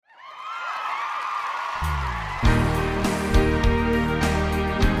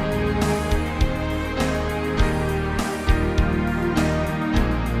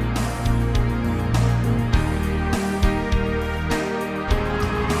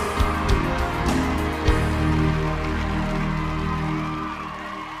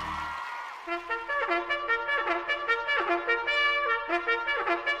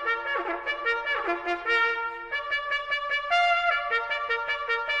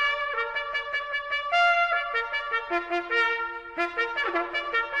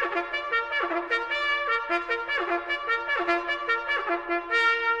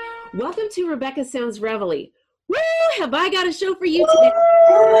Welcome to Rebecca Sounds Reveille. Woo! Have I got a show for you today?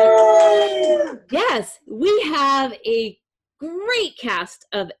 Yes, we have a great cast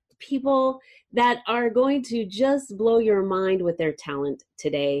of people that are going to just blow your mind with their talent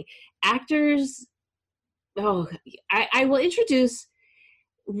today. Actors. I will introduce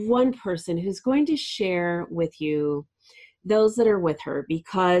one person who's going to share with you those that are with her,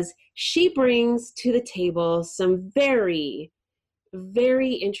 because she brings to the table some very,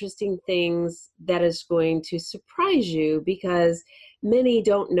 very interesting things that is going to surprise you, because many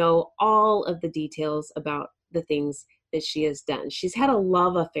don't know all of the details about the things that she has done. She's had a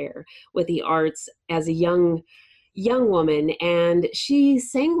love affair with the arts as a young woman, and she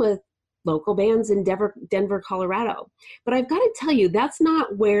sang with local bands in Denver, Colorado. But I've got to tell you, that's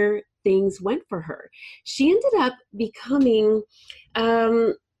not where things went for her. She ended up becoming,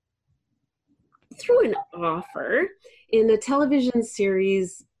 through an offer in a television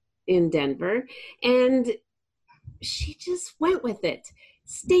series in Denver, and she just went with it,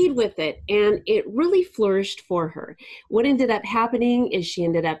 stayed with it, and it really flourished for her. What ended up happening is she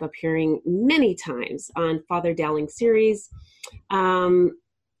ended up appearing many times on Father Dowling series,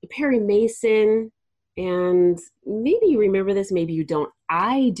 Perry Mason, and maybe you remember this, maybe you don't.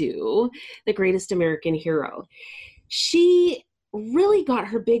 I do. The Greatest American Hero. She really got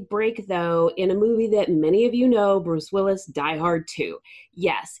her big break, though, in a movie that many of you know, Bruce Willis, Die Hard 2.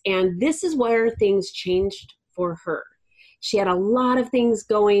 Yes, and this is where things changed for her. She had a lot of things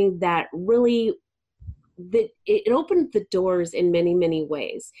going that really, it opened the doors in many, many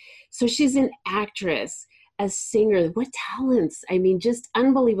ways. So she's an actress, a singer. What talents! I mean, just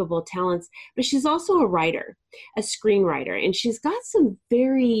unbelievable talents. But she's also a writer, a screenwriter, and she's got some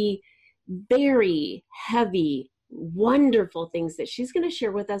very, very heavy, wonderful things that she's going to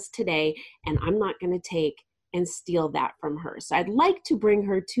share with us today, and I'm not going to take and steal that from her. So I'd like to bring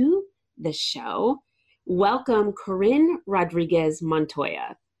her to the show. Welcome, Corinne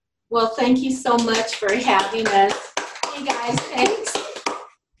Rodriguez-Montoya. Well, thank you so much for having us. Hey guys, thanks.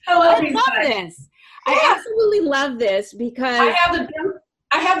 Hello, everybody. I love this. Yeah. I absolutely love this because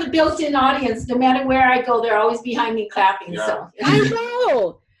I have the built-in audience. No matter where I go, they're always behind me clapping. Yeah. So I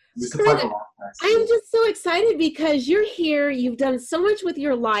know. I'm just so excited because you're here. You've done so much with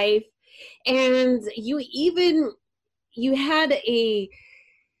your life, and you had a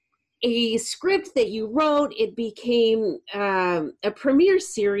script that you wrote. It became a premiere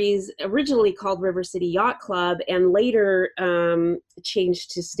series originally called River City Yacht Club, and later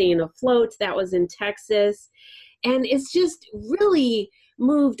changed to Staying Afloat. That was in Texas, and it's just really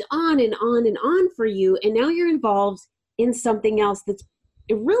moved on and on and on for you. And now you're involved in something else that's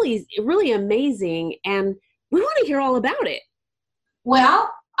really amazing, and we want to hear all about it.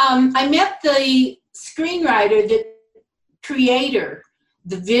 Well, I met the screenwriter, the creator,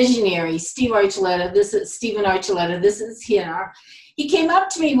 the visionary, Stephen Archuleta. This is him. He came up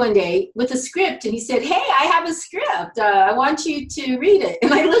to me one day with a script, and he said, "Hey, I have a script. I want you to read it."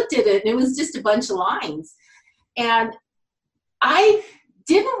 And I looked at it, and it was just a bunch of lines. And I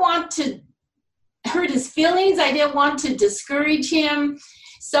didn't want to hurt his feelings. I didn't want to discourage him.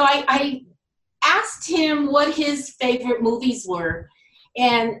 So I asked him what his favorite movies were.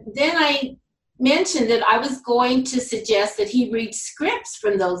 And then I mentioned that I was going to suggest that he read scripts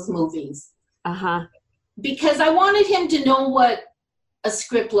from those movies. Because I wanted him to know what a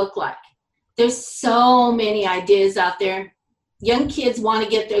script looked like. There's so many ideas out there. Young kids want to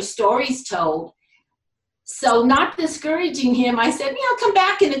get their stories told. So not discouraging him, I said, come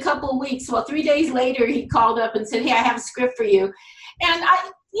back in a couple of weeks. Well, 3 days later, he called up and said, "Hey, I have a script for you." And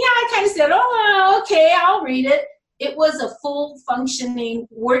I kind of said, "Oh, okay, I'll read it." It was a full functioning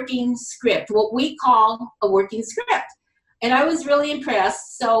working script, what we call a working script. And I was really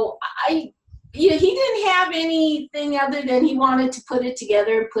impressed. So he didn't have anything other than he wanted to put it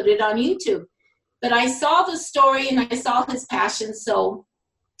together and put it on YouTube. But I saw the story and I saw his passion. So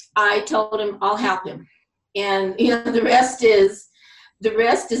I told him I'll help him. And the rest is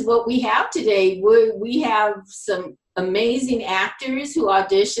what we have today. We have some amazing actors who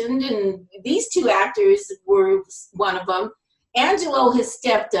auditioned, and these two actors were one of them. Angelo has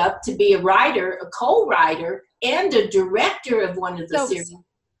stepped up to be a writer, a co-writer, and a director of one of the series.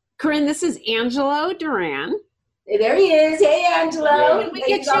 Corinne, this is Angelo Duran. There he is. Hey, Angelo.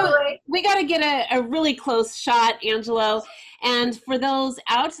 We got to get a really close shot, Angelo. And for those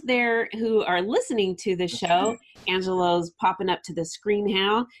out there who are listening to the show, Angelo's popping up to the screen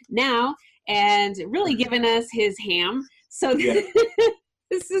now and really giving us his ham. So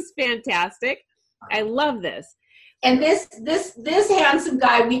this is fantastic. I love this. And this handsome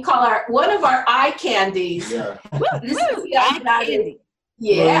guy, we call one of our eye candies. Yeah. This is the eye candy.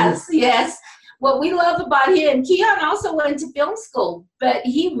 Yes, yes. What we love about him, Keon also went to film school, but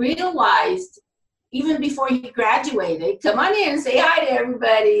he realized even before he graduated, come on in and say hi to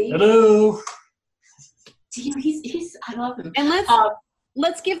everybody. Hello. He's I love him. And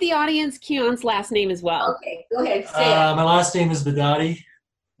let's give the audience Keon's last name as well. Okay, go ahead, say it. My last name is Badati.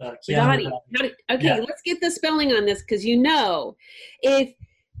 Okay, Yeah. Let's get the spelling on this, because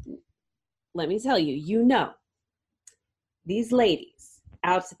let me tell you, these ladies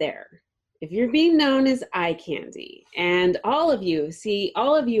out there, if you're being known as eye candy, and all of you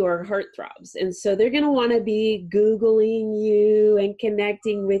are heartthrobs, and so they're going to want to be Googling you and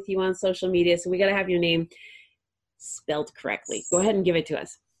connecting with you on social media, so we got to have your name spelled correctly. Go ahead and give it to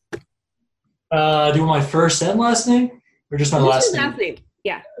us. Do you want my first and last name? Or just my last name? Last name,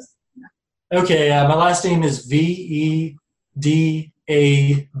 yeah. Okay, my last name is Vedadi.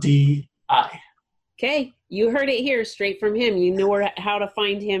 Okay, you heard it here straight from him. You know how to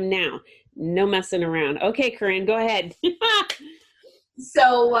find him now. No messing around. Okay, Corinne, go ahead.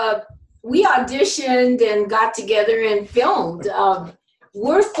 So we auditioned and got together and filmed.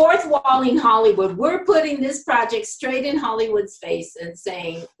 We're fourth walling Hollywood. We're putting this project straight in Hollywood's face and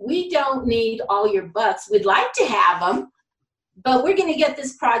saying, we don't need all your bucks. We'd like to have them, but we're going to get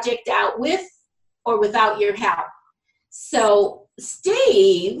this project out with or without your help. So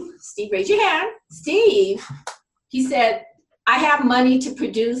Steve, raise your hand. Steve, he said, I have money to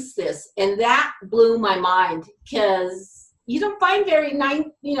produce this. And that blew my mind, because you don't find very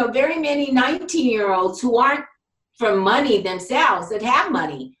many 19-year-olds who aren't from money themselves that have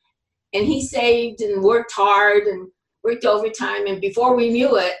money. And he saved and worked hard and worked overtime. And before we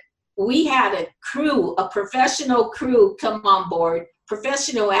knew it, we had a professional crew come on board,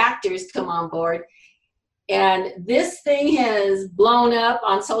 professional actors come on board. And this thing has blown up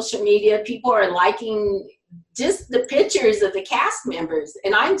on social media. People are liking just the pictures of the cast members.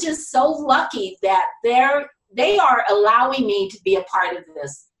 And I'm just so lucky that they are allowing me to be a part of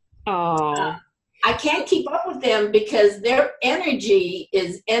this. Oh. I can't keep up with them because their energy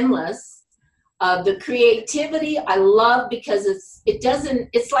is endless. The creativity I love, because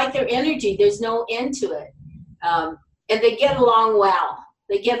it's like their energy. There's no end to it. And they get along well.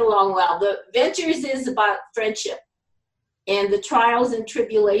 The Ventures is about friendship and the trials and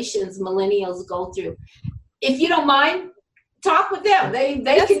tribulations millennials go through. If you don't mind, talk with them. They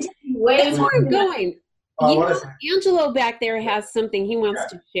can tell you way That's more. where I'm going. Angelo back there has something he wants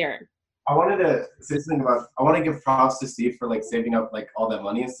to share. I wanted to say something I want to give props to Steve for saving up all that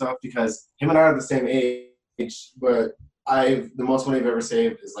money and stuff, because him and I are the same age, but the most money I've ever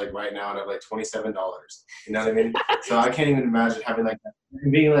saved is right now, and I have $27. You know what I mean? So I can't even imagine having that,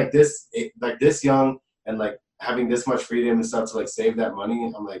 and being this young and having this much freedom and stuff to save that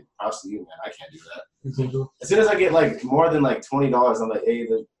money. I'm props to you, man. I can't do that. As soon as I get more than $20, I'm hey,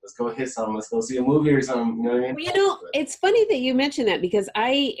 let's go hit something. Let's go see a movie or something. You know what I mean? Well, it's funny that you mention that, because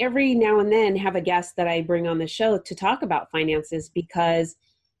I every now and then have a guest that I bring on the show to talk about finances, because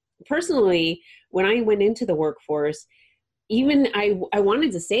personally, when I went into the workforce, even I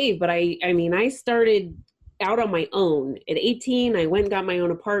wanted to save, but I started out on my own. At 18, I went and got my own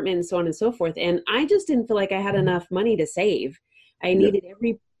apartment and so on and so forth. And I just didn't feel like I had enough money to save. I needed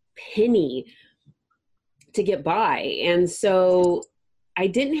every penny to get by. And so I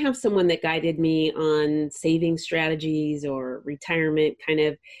didn't have someone that guided me on saving strategies or retirement kind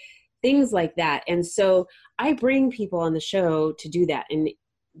of things like that. And so I bring people on the show to do that. And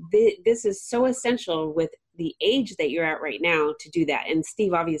this is so essential with the age that you're at right now to do that. And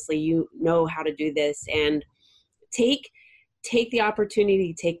Steve, obviously you know how to do this, and take the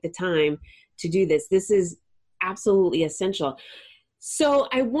opportunity, take the time to do this. This is absolutely essential. So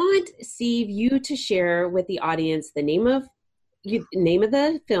I want, Steve, you to share with the audience the name of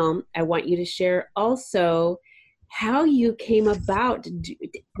the film. I want you to share also how you came about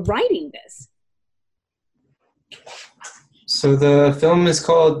writing this. So the film is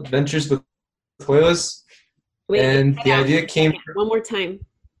called Ventures with Hoyos. And the idea came... One more time.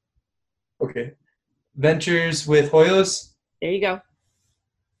 Okay. Ventures with Hoyos. There you go.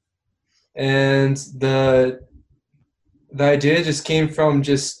 And the idea just came from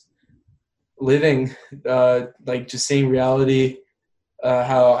just living, just seeing reality,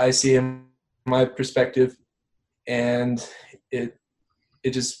 how I see it in my perspective. And it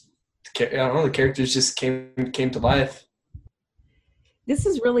just, I don't know, the characters just came to life. This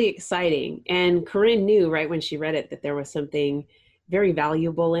is really exciting. And Corinne knew right when she read it that there was something very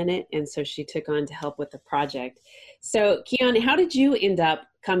valuable in it. And so she took on to help with the project. So Keon, how did you end up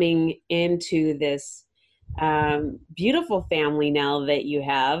coming into this beautiful family now that you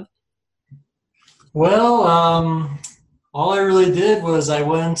have. Well, all I really did was I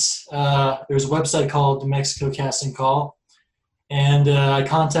went, there's a website called New Mexico Casting Call, and I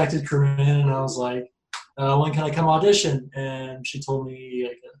contacted Corinne, and I was like, when can I come audition? And she told me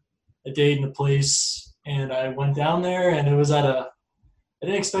like a date and a place, and I went down there, and it was I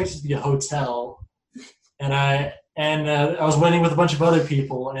didn't expect it to be a hotel, and I was waiting with a bunch of other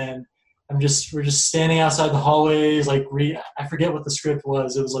people, and we're just standing outside the hallways, like I forget what the script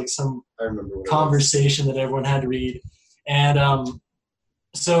was. It was like some conversation that everyone had to read. And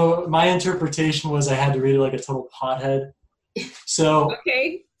so my interpretation was I had to read it like a total pothead. So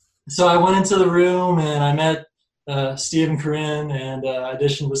Okay. So I went into the room and I met Steve and Corinne, and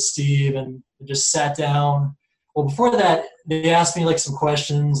auditioned with Steve and just sat down. Well, before that, they asked me like some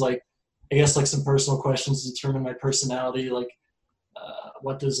questions, like I guess like some personal questions to determine my personality, like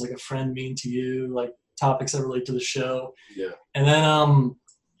what does like a friend mean to you, like topics that relate to the show. Yeah. And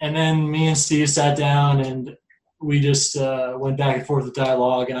then me and Steve sat down and we just went back and forth with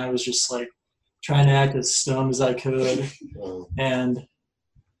dialogue, and I was just like trying to act as stoned as I could. And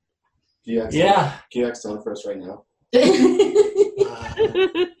Can you act stoned for us right now?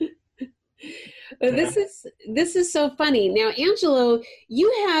 Well, this is so funny. Now, Angelo,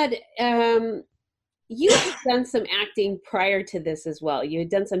 you had done some acting prior to this as well. You had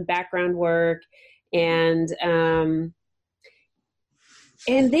done some background work, and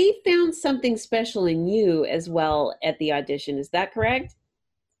they found something special in you as well at the audition. Is that correct?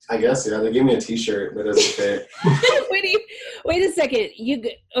 I guess, yeah. They gave me a T-shirt that doesn't fit. Wait a second.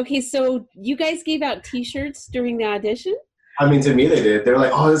 So you guys gave out T-shirts during the audition? I mean, to me they did. They're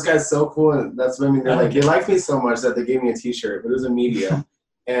like, oh, this guy's so cool. And that's what I mean. They're like, they liked me so much that they gave me a T-shirt, but it was a media.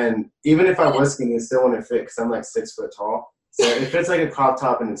 And even if I was skinny, it still wouldn't fit because I'm like 6 foot tall. So it fits like a crop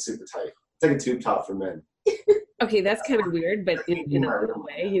top and it's super tight. It's like a tube top for men. Okay, that's kind of weird, but in a little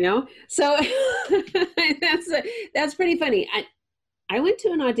way, you know? So that's pretty funny. I went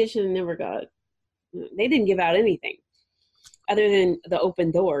to an audition and they didn't give out anything other than the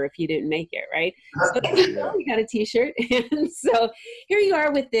open door if you didn't make it, right? So you got a T-shirt. And so here you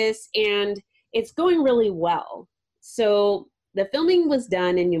are with this, and it's going really well. So the filming was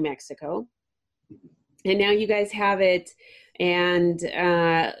done in New Mexico, and now you guys have it. And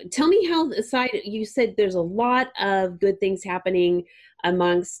tell me how, you said there's a lot of good things happening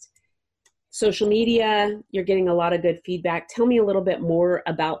amongst social media. You're getting a lot of good feedback. Tell me a little bit more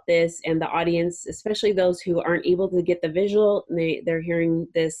about this and the audience, especially those who aren't able to get the visual. They're hearing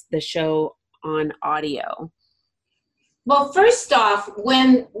the show on audio. Well, first off,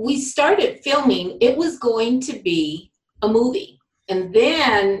 when we started filming, it was going to be a movie. And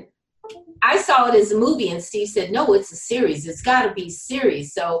then I saw it as a movie, and Steve said, no, it's a series. It's got to be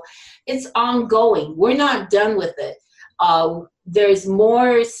series. So it's ongoing. We're not done with it. There's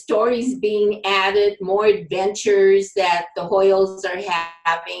more stories being added, more adventures that the Hoyles are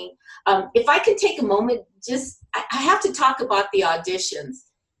having. If I could take a moment, I have to talk about the auditions.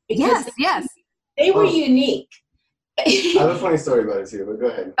 Because yes. They were unique. I have a funny story about it too, but go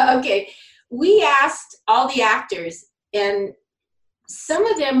ahead. Okay. We asked all the actors, and some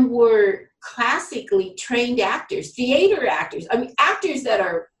of them were classically trained actors, theater actors. I mean, actors that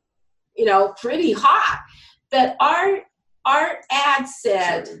are, pretty hot. But our ad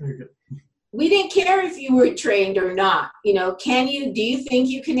said, we didn't care if you were trained or not. Do you think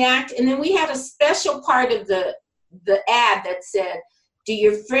you can act? And then we had a special part of the ad that said, do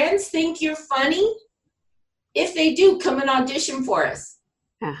your friends think you're funny? If they do, come and audition for us.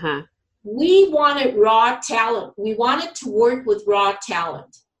 Uh-huh. We wanted raw talent. We wanted to work with raw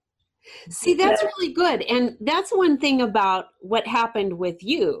talent. See, that's really good. And that's one thing about what happened with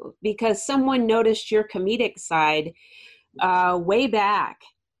you, because someone noticed your comedic side way back.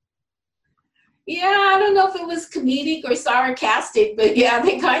 Yeah, I don't know if it was comedic or sarcastic, but yeah,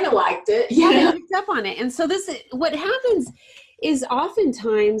 they kind of liked it. They picked up on it. And so what happens is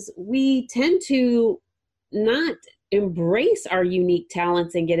oftentimes we tend to not embrace our unique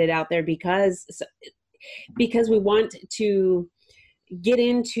talents and get it out there because we want to get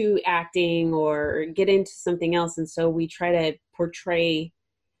into acting or get into something else. And so we try to portray,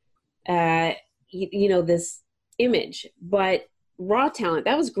 this image, but raw talent,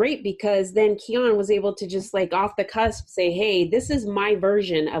 that was great, because then Keon was able to just like off the cusp say, hey, this is my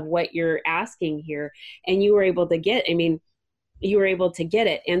version of what you're asking here. And you were able to get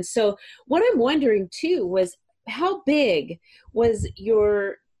it. And so what I'm wondering too was, how big was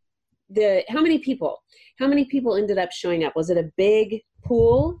how many people ended up showing up? Was it a big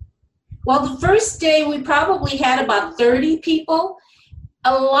pool? Well, the first day we probably had about 30 people.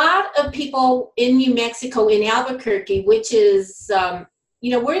 a lot of people in New Mexico, in Albuquerque, which is,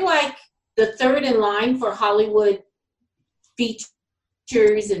 we're like the third in line for Hollywood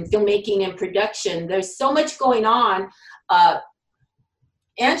features and filmmaking and production. There's so much going on.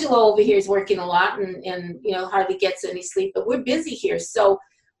 Angela over here is working a lot and hardly gets any sleep, but we're busy here. So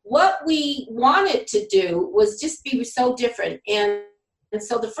what we wanted to do was just be so different. And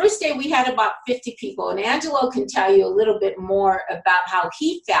so the first day we had about 50 people, and Angelo can tell you a little bit more about how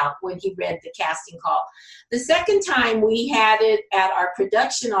he felt when he read the casting call. The second time we had it at our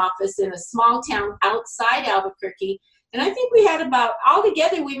production office in a small town outside Albuquerque, and I think we had about,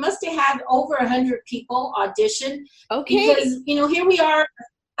 altogether, we must have had over 100 people audition. Okay. Because, here we are,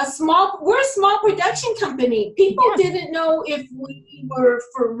 we're a small production company. People didn't know if we were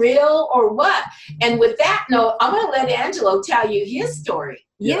for real or what. And with that note, I'm going to let Angelo tell you his story.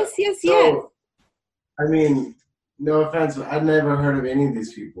 Yes. So, I mean, no offense, but I'd never heard of any of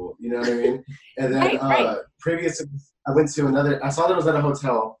these people. You know what I mean? And then previous, I saw that it was at a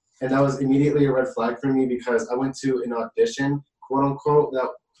hotel. And that was immediately a red flag for me because I went to an audition, quote unquote,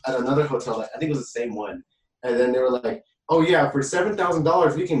 at another hotel. I think it was the same one. And then they were like, "Oh yeah, for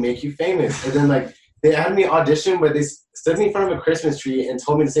 $7,000 we can make you famous." And then they had me audition, but they stood me in front of a Christmas tree and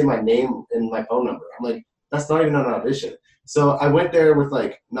told me to say my name and my phone number. I'm like, that's not even an audition. So I went there with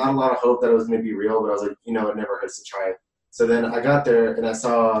not a lot of hope that it was going to be real, but I was like, it never hurts to try. So then I got there and I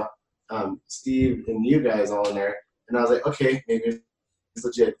saw Steve and you guys all in there, and I was like, okay, maybe it's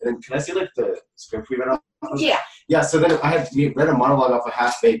legit. And then can I see the script we read off? Yeah. So then we read a monologue off of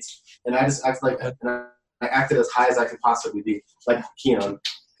Half Baked, and I just acted I acted as high as I could possibly be, like Keon,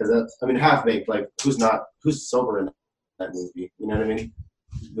 because Half Baked, who's sober in that movie? You know what I mean?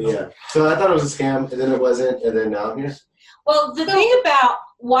 But yeah. So I thought it was a scam, and then it wasn't, and then now I'm here. Well, the thing about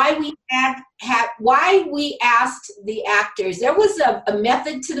why we asked the actors, there was a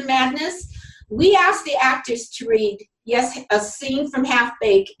method to the madness. We asked the actors to read, a scene from Half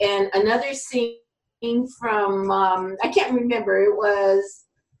Baked and another scene from, I can't remember, it was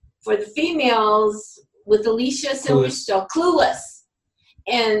for the females with Alicia Silverstone, Clueless.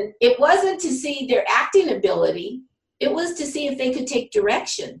 And it wasn't to see their acting ability, it was to see if they could take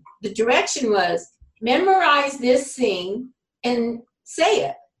direction. The direction was, memorize this scene and say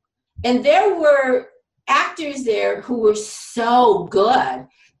it. And there were actors there who were so good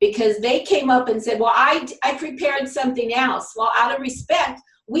because they came up and said, well, I prepared something else. Well, out of respect,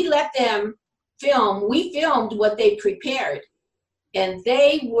 we let them film. We filmed what they prepared. And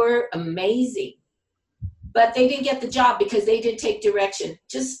they were amazing. But they didn't get the job because they didn't take direction.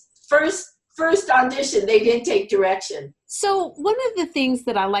 Just first audition, they didn't take direction. So one of the things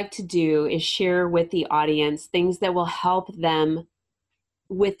that I like to do is share with the audience things that will help them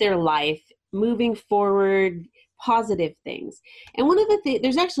with their life moving forward, positive things. And one of the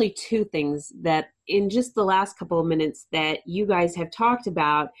there's actually two things that in just the last couple of minutes that you guys have talked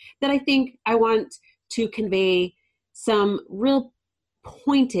about that I think I want to convey some real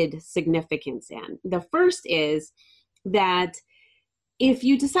pointed significance in. The first is that if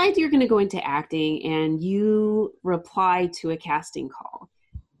you decide you're going to go into acting and you reply to a casting call,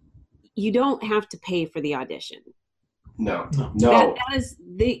 you don't have to pay for the audition. No. That is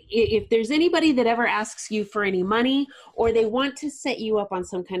if there's anybody that ever asks you for any money or they want to set you up on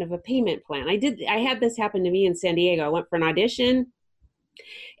some kind of a payment plan. I had this happen to me in San Diego. I went for an audition.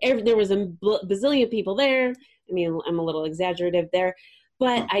 There was a bazillion people there. I mean, I'm a little exaggerative there,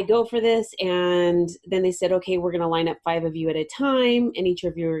 but I go for this and then they said, okay, we're going to line up 5 of you at a time and each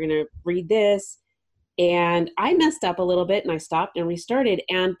of you are going to read this. And I messed up a little bit and I stopped and restarted.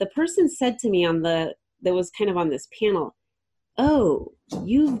 And the person said to me that was kind of on this panel, oh,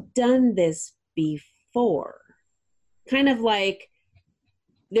 you've done this before. Kind of like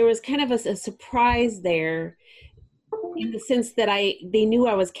there was kind of a surprise there in the sense that they knew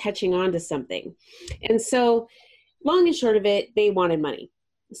I was catching on to something. And so long and short of it, they wanted money.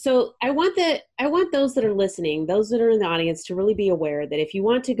 So I want those that are listening, those that are in the audience to really be aware that if you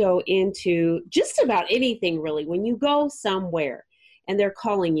want to go into just about anything really, when you go somewhere, and they're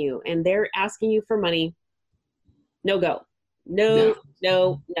calling you and they're asking you for money, no go. No.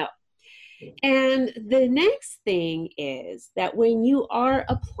 And the next thing is that when you are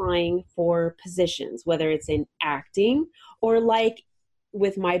applying for positions, whether it's in acting or like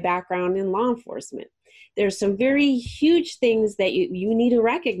with my background in law enforcement, there's some very huge things that you need to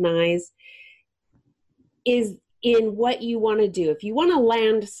recognize is in what you want to do. If you want to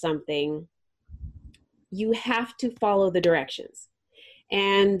land something, you have to follow the directions.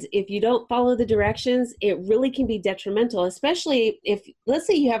 And if you don't follow the directions, it really can be detrimental, especially if, let's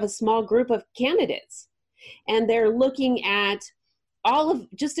say you have a small group of candidates and they're looking at all of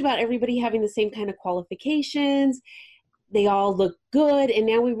just about everybody having the same kind of qualifications. They all look good. And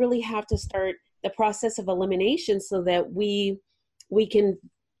now we really have to start the process of elimination so that we can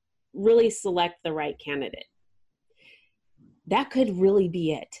really select the right candidate. That could really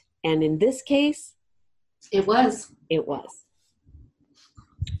be it. And in this case, It was. it was.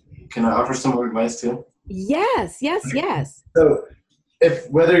 Can I offer some more advice too? Yes. So, if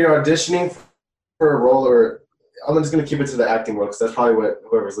whether you're auditioning for a role or I'm just going to keep it to the acting world because that's probably what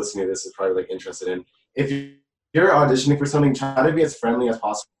whoever's listening to this is probably like interested in. If you're auditioning for something, try to be as friendly as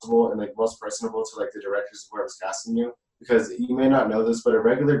possible and like most personable to like the directors, whoever's casting you, because you may not know this, but a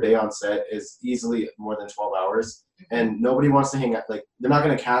regular day on set is easily more than 12 hours, and nobody wants to hang out. Like they're not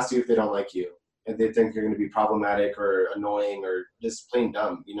going to cast you if they don't like you and they think you're going to be problematic or annoying or just plain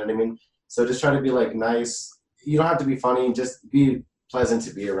dumb. You know what I mean? So just try to be like nice. You don't have to be funny. Just be pleasant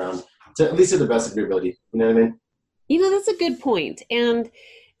to be around, to at least to the best of your ability. You know what I mean? That's a good point. And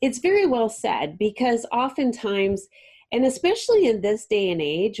it's very well said, because oftentimes, and especially in this day and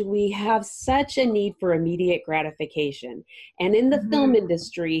age, we have such a need for immediate gratification. And in the film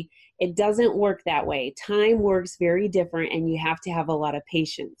industry, it doesn't work that way. Time works very different, and you have to have a lot of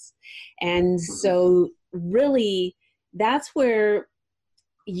patience. And so really, that's where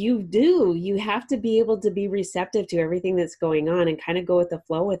you have to be able to be receptive to everything that's going on and kind of go with the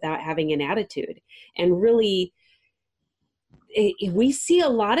flow without having an attitude. And really, we see a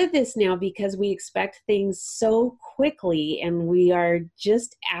lot of this now because we expect things so quickly, and we are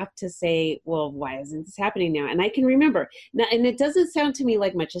just apt to say, well, why isn't this happening now? And I can remember now, and it doesn't sound to me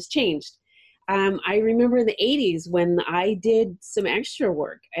like much has changed. I remember in the 80s when I did some extra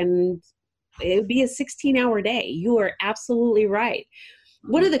work, and it would be a 16-hour day. You are absolutely right.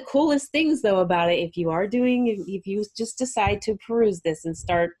 One of the coolest things though about it, if you just decide to peruse this and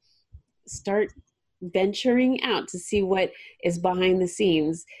start venturing out to see what is behind the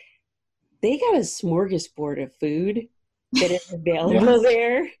scenes, they got a smorgasbord of food that is available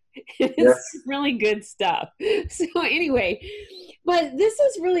there. It's really good stuff. So anyway, but this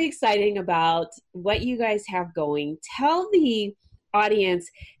is really exciting about what you guys have going. Tell the audience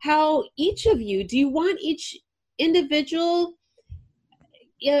how each of you, do you want each individual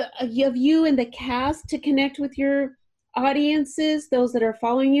of you and the cast to connect with your audiences, those that are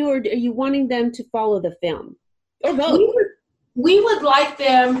following you, or are you wanting them to follow the film, or both? We would like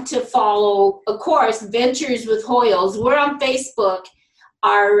them to follow, of course, Ventures with Hoyles. We're on Facebook.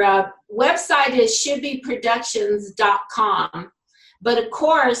 Our website is shouldbeproductions.com. But of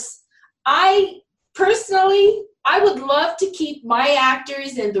course, I would love to keep my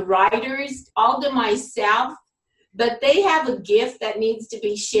actors and the writers all to myself, but they have a gift that needs to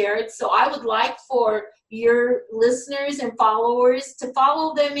be shared. So I would like for your listeners and followers to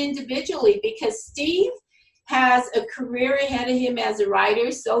follow them individually, because Steve has a career ahead of him as a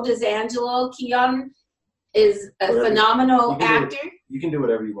writer. So does Angelo. Keon is a phenomenal actor. You can do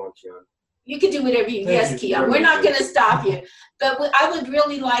whatever you want, Keon. You can do whatever you, yes, Keon. We're not going to stop you. But I would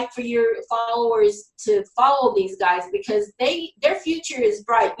really like for your followers to follow these guys, because their future is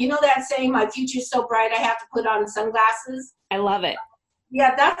bright. You know that saying, my future's so bright I have to put on sunglasses? I love it.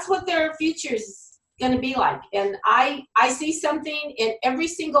 Yeah, that's what their future's going to be like. And I see something in every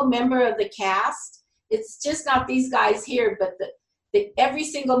single member of the cast. It's just not these guys here, but every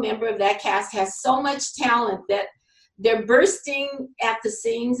single member of that cast has so much talent that they're bursting at the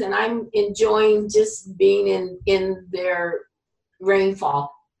seams, and I'm enjoying just being in their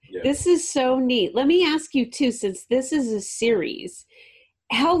rainfall. Yeah. This is so neat. Let me ask you too, since this is a series,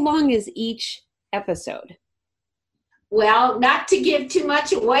 how long is each episode? Well, not to give too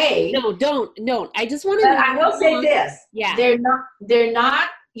much away. No, don't. I just want to. But I will say this. Yeah. They're not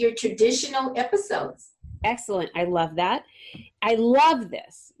your traditional episodes. Excellent. I love that. I love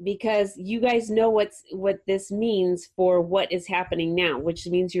this because you guys know what this means for what is happening now, which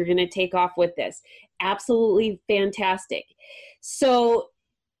means you're going to take off with this. Absolutely fantastic. So,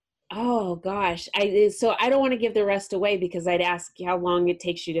 oh gosh, I don't want to give the rest away, because I'd ask how long it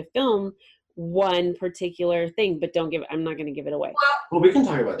takes you to film one particular thing, but I'm not going to give it away. Well, we can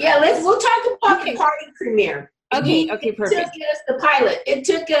talk about that. Yeah, we'll talk about the party premiere. Okay, perfect. It took us the pilot. It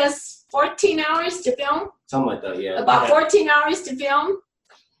took us 14 hours to film. Something like that, yeah. About 14 hours to film.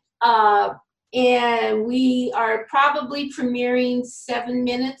 And we are probably premiering 7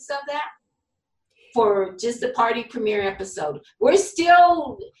 minutes of that for just the party premiere episode. We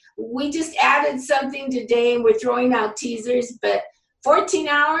just added something today, and we're throwing out teasers, but 14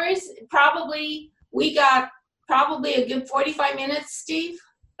 hours, we got probably a good 45 minutes, Steve,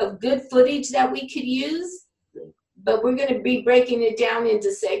 of good footage that we could use, but we're going to be breaking it down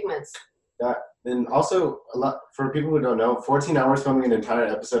into segments. And also, a lot for people who don't know, 14 hours filming an entire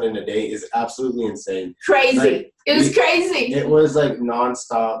episode in a day is absolutely insane. Crazy. Like, it was crazy. It was like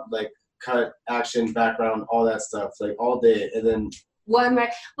nonstop, like cut, action, background, all that stuff, like all day. And then Well,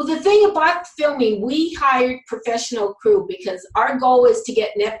 the thing about filming, we hired professional crew because our goal is to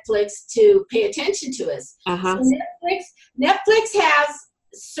get Netflix to pay attention to us. Uh-huh. So Netflix has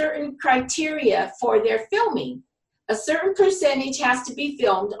certain criteria for their filming. A certain percentage has to be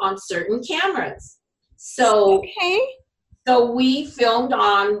filmed on certain cameras. So we filmed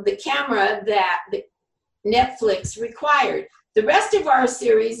on the camera that the Netflix required. The rest of our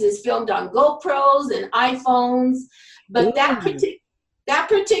series is filmed on GoPros and iPhones, but that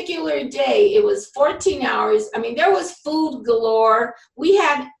particular day, it was 14 hours. I mean, there was food galore. We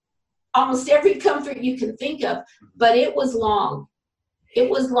had almost every comfort you can think of, but it was long. It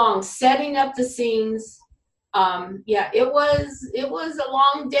was long setting up the scenes. It was a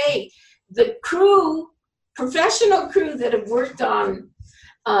long day. The crew, professional crew that have worked on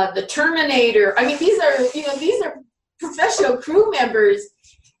the Terminator. I mean, these are professional crew members,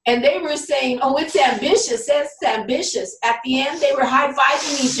 and they were saying, "Oh, it's ambitious. It's ambitious." At the end, they were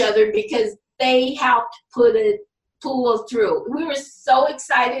high-fiving each other because they helped pull it through. We were so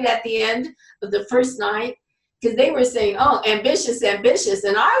excited at the end of the first night because they were saying, "Oh, ambitious, ambitious,"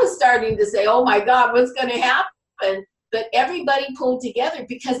 and I was starting to say, "Oh my God, what's going to happen?" But everybody pulled together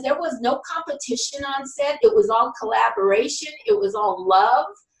because there was no competition on set. It was all collaboration. It was all love.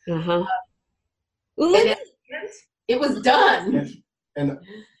 Uh-huh. And it was done. And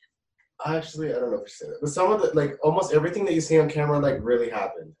actually, I don't know if you said it, but some of the, like, almost everything that you see on camera, like, really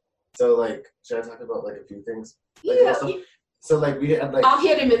happened. So, like, should I talk about, like, a few things? Like, Yeah. So, like, we had, like... I'll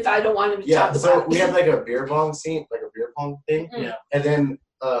hit him if I don't want him to talk about it. So we had, like, a beer bong scene, like a beer pong thing. Mm-hmm. Yeah. And then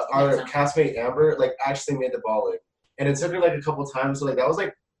our castmate, Amber, like, actually made the ball in. And it took her, like, a couple times. So, like, that was,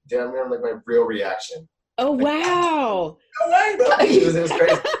 like, damn near, like, my real reaction. Oh, wow. It was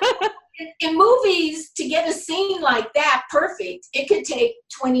crazy. In movies, to get a scene like that perfect, it could take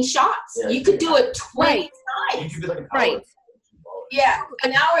 20 shots. Yeah, you could do it 20 You times. could be, like, an hour. Yeah,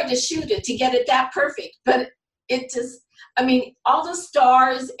 an hour to shoot it, to get it that perfect. But it just, I mean, all the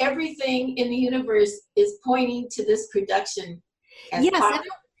stars, everything in the universe is pointing to this production. Yes, and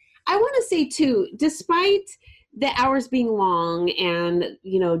I want to say, too, despite the hours being long and,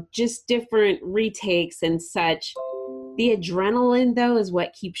 just different retakes and such, the adrenaline, though, is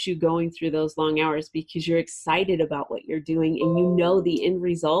what keeps you going through those long hours because you're excited about what you're doing and the end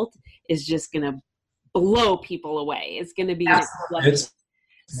result is just going to blow people away. It's going to be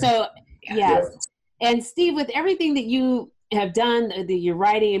so, yes. And Steve, with everything that you have done, that you're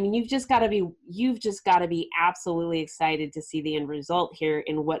writing, I mean, you've just got to be absolutely excited to see the end result here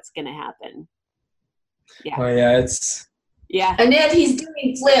and what's going to happen. Yeah. Oh yeah, it's. Yeah. Annette, he's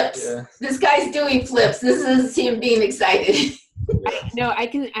doing flips. Yeah. This guy's doing flips. This is him being excited. I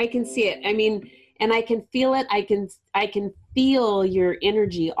can see it. I mean, and I can feel it. I can feel your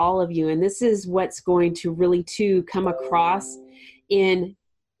energy, all of you. And this is what's going to really come across in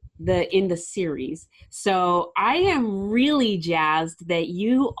the series. So I am really jazzed that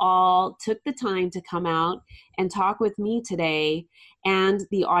you all took the time to come out and talk with me today and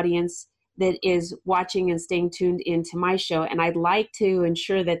the audience that is watching and staying tuned into my show. And I'd like to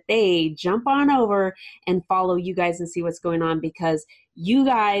ensure that they jump on over and follow you guys and see what's going on because you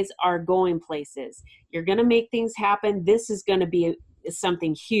guys are going places. You're going to make things happen. This is going to be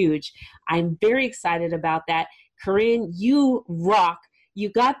something huge. I'm very excited about that. Corinne, you rock.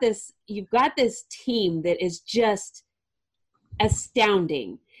 You've got this team that is just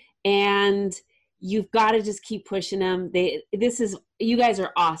astounding. And you've got to just keep pushing them. You guys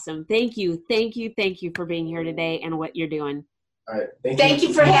are awesome. Thank you for being here today and what you're doing. All right. Thank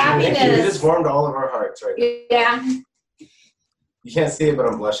you for having us. You just warmed all of our hearts right now. Yeah. You can't see it, but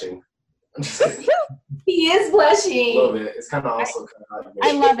I'm blushing. I'm just kidding. He is blushing. A little bit. It's kind of also kind of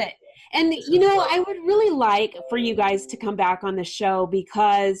I love it. And, I would really like for you guys to come back on the show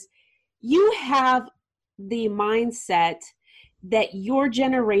because you have the mindset that your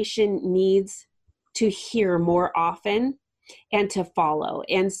generation needs to hear more often and to follow.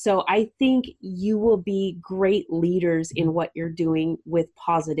 And so I think you will be great leaders in what you're doing with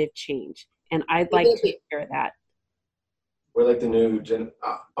positive change. And I'd like to hear that. We're like the new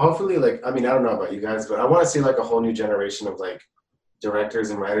hopefully, like, I mean, I don't know about you guys, but I want to see like a whole new generation of like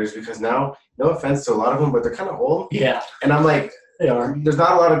directors and writers because now, no offense to a lot of them, but they're kind of old. Yeah. And I'm like, they are. There's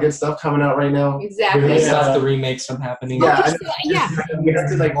not a lot of good stuff coming out right now. Exactly. They stop the remakes from happening. Yeah. Yeah. We have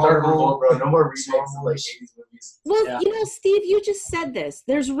to like start Marvel, bro. No more remakes of like 80s movies. Well, Steve, you just said this.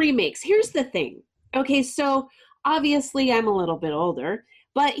 There's remakes. Here's the thing. Okay, so obviously I'm a little bit older,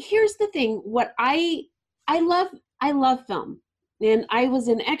 But here's the thing, what I love film. And I was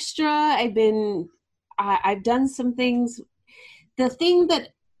an extra. I've done some things. The thing that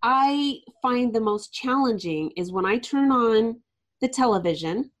I find the most challenging is when I turn on the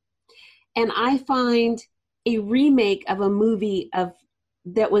television and I find a remake of a movie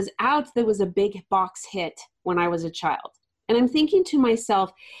that was a big box hit when I was a child. And I'm thinking to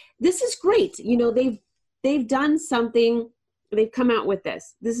myself, this is great. You know, they've done something, they've come out with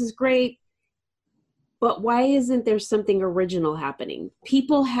this. This is great. But why isn't there something original happening?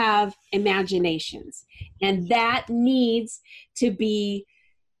 People have imaginations, and that needs to be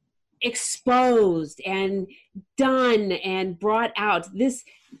exposed and done and brought out.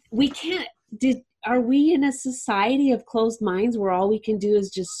 Are we in a society of closed minds where all we can do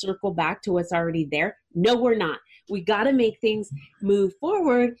is just circle back to what's already there? No, we're not. We got to make things move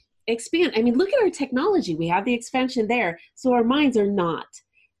forward, expand. I mean, look at our technology. We have the expansion there. So our minds are not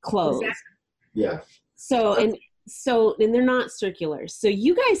closed. Yeah. And they're not circular. So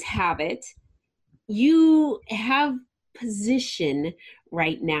you guys have it. You have position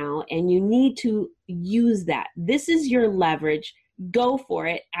right now, and you need to use that. This is your leverage. Go for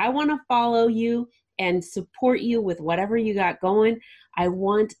it. I want to follow you and support you with whatever you got going. I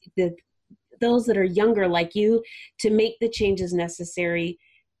want those that are younger like you to make the changes necessary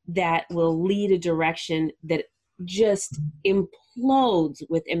that will lead a direction that just implodes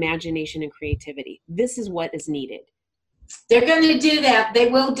with imagination and creativity. This is what is needed. They're going to do that. They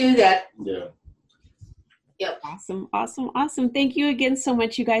will do that. Yeah. Yep. Awesome. Thank you again so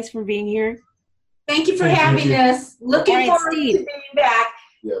much, you guys, for being here. Thank you for having us. Looking forward to being back.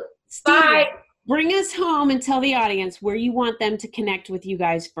 Yeah. Steve, bye. Bring us home and tell the audience where you want them to connect with you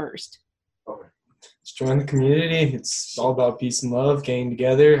guys first. Okay. Just join the community. It's all about peace and love, getting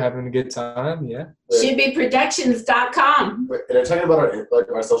together, having a good time. Yeah. Shouldbeproductions.com. Wait, and I'm talking about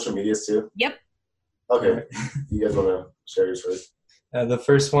our social medias too. Yep. Okay. You guys want to share yours first? The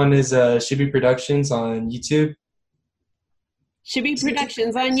first one is Should Be Productions on YouTube. Should Be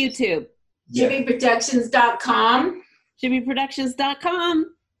Productions on YouTube. Shouldbeproductions.com.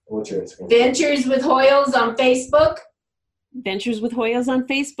 Shouldbeproductions.com. What's your Instagram? Ventures with Hoyles on Facebook. Ventures with Hoyles on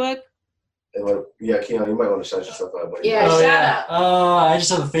Facebook. And Keon, you might want to shout yourself out. Yeah, shout out. I just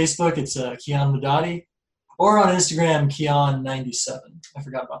have a Facebook. It's Keon Madadi. Or on Instagram, Keon97. I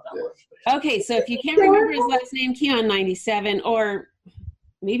forgot about that one. Okay, so if you can't remember his last name, Keon97, or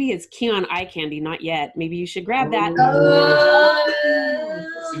maybe it's Keon Eye Candy, not yet. Maybe you should grab that.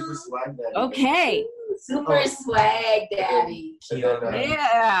 Super swag daddy. Okay. Super swag daddy.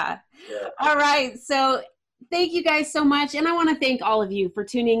 Yeah. All right. So thank you guys so much. And I want to thank all of you for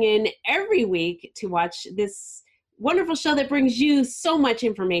tuning in every week to watch this wonderful show that brings you so much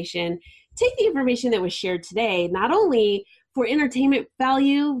information. Take the information that was shared today, not only for entertainment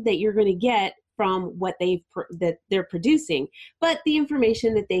value that you're going to get from what that they're producing, but the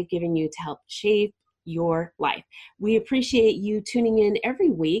information that they've given you to help shape your life. We appreciate you tuning in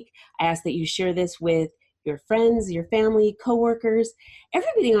every week. I ask that you share this with your friends, your family, coworkers,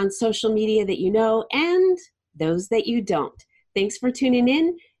 everybody on social media that you know, and those that you don't. Thanks for tuning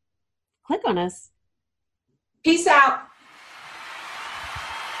in. Click on us. Peace out.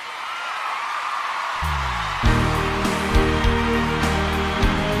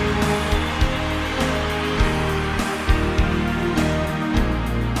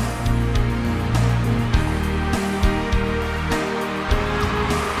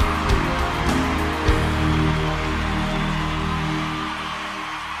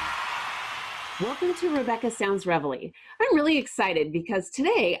 Welcome to Rebecca Sounds Reveille. I'm really excited because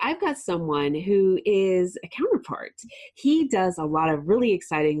today I've got someone who is a counterpart. He does a lot of really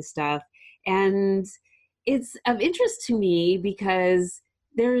exciting stuff, and it's of interest to me because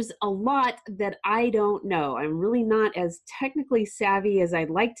there's a lot that I don't know. I'm really not as technically savvy as I'd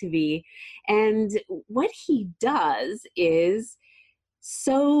like to be, and what he does is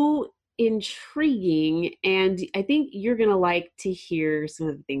so intriguing, and I think you're going to like to hear some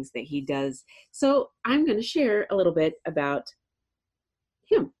of the things that he does. So I'm going to share a little bit about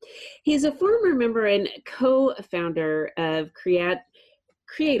him. He's a former member and co-founder of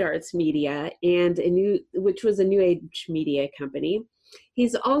Create Arts Media, and which was a new age media company.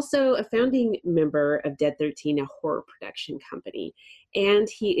 He's also a founding member of Dead 13, a horror production company, and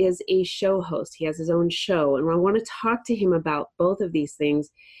he is a show host. He has his own show, and I want to talk to him about both of these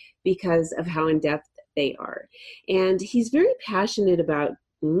things because of how in-depth they are. And he's very passionate about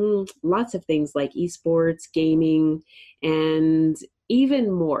lots of things like esports, gaming, and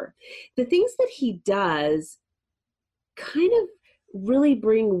even more. The things that he does kind of really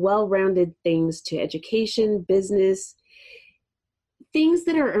bring well-rounded things to education, business, things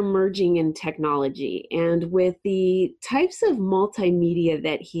that are emerging in technology and with the types of multimedia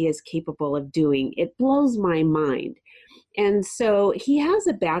that he is capable of doing, it blows my mind. And so he has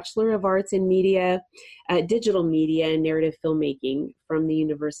a Bachelor of Arts in Media, Digital Media and Narrative Filmmaking from the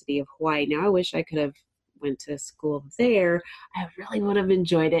University of Hawaii. Now, I wish I could have went to school there. I really would have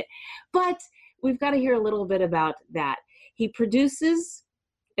enjoyed it. But we've got to hear a little bit about that. He produces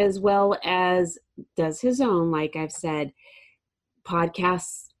as well as does his own, like I've said,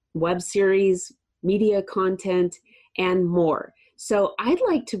 podcasts, web series, media content, and more. So I'd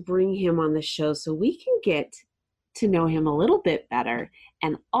like to bring him on the show so we can get to know him a little bit better.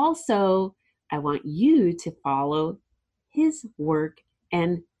 And also, I want you to follow his work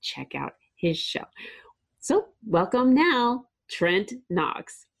and check out his show. So welcome now, Trent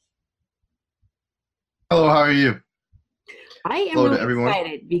Knox. Hello, how are you? I am Hello to really everyone.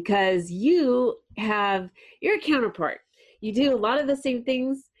 excited because you're a counterpart. You do a lot of the same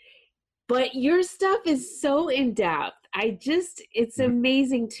things, but your stuff is so in depth. It's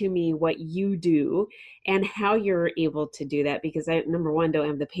amazing to me what you do and how you're able to do that, because I, number one, don't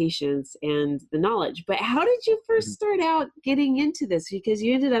have the patience and the knowledge. But how did you first start out getting into this? Because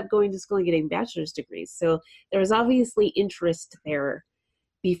you ended up going to school and getting bachelor's degrees. So there was obviously interest there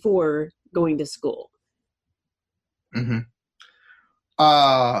before going to school. Mm-hmm.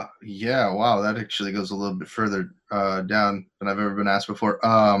 Yeah, wow, that actually goes a little bit further down than I've ever been asked before.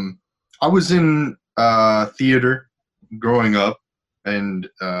 I was in theater growing up and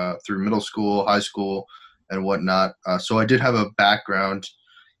through middle school, high school, and whatnot. So I did have a background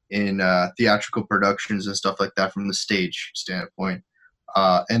in theatrical productions and stuff like that from the stage standpoint.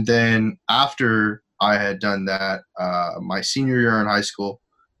 And then after I had done that, my senior year in high school,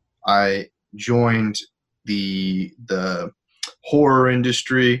 I joined the horror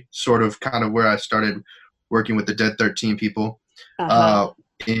industry, sort of kind of where I started working with the Dead 13 people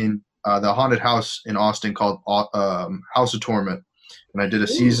in the haunted house in Austin called House of Torment. And I did a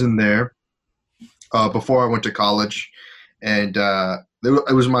season there before I went to college. And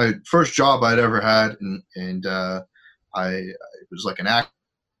it was my first job I'd ever had. And I was like an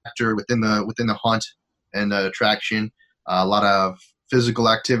actor within the haunt and attraction. A lot of physical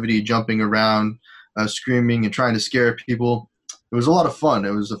activity, jumping around, screaming and trying to scare people. It was a lot of fun.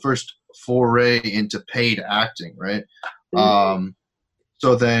 It was the first foray into paid acting, right?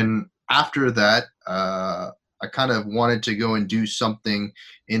 So then after that, I kind of wanted to go and do something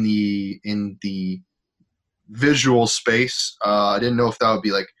in the visual space. I didn't know if that would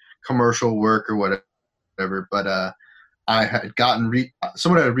be like commercial work or whatever, but I had gotten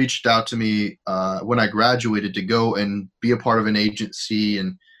someone had reached out to me when I graduated to go and be a part of an agency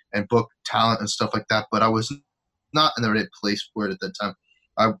and book talent and stuff like that. But I was not in the right place for it at that time.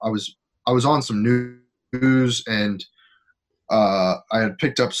 I was on some news and I had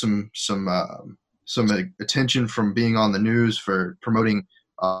picked up some attention from being on the news for promoting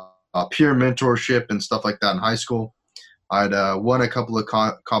peer mentorship and stuff like that in high school. I'd won a couple of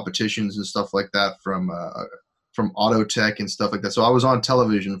competitions and stuff like that from auto tech and stuff like that. So I was on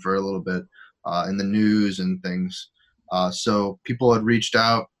television for a little bit in the news and things. So people had reached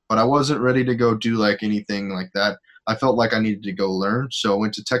out, but I wasn't ready to go do like anything like that. I felt like I needed to go learn. So I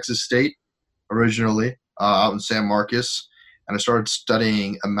went to Texas State originally out in San Marcos, and I started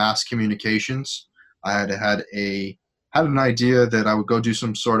studying mass communications. I had an idea that I would go do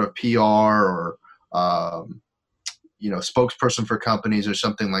some sort of PR or spokesperson for companies or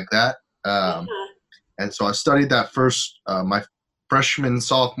something like that. And so I studied that first my freshman,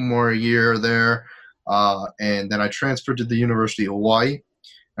 sophomore year there, and then I transferred to the University of Hawaii.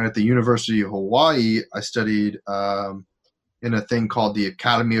 And at the University of Hawaii, I studied in a thing called the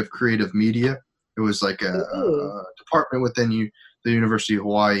Academy of Creative Media. It was like a department within the University of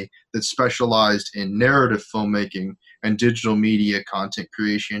Hawaii that specialized in narrative filmmaking and digital media content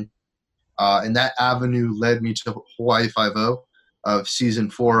creation. And that avenue led me to Hawaii Five-0 of season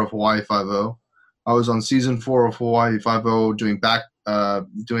 4 of Hawaii Five-0. I was on season 4 of Hawaii Five-0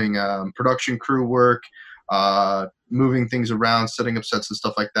 doing production crew work, moving things around, setting up sets and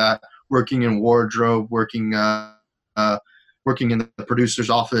stuff like that, working in wardrobe, working in the producer's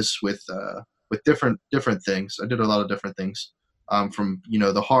office with different things. I did a lot of different things, from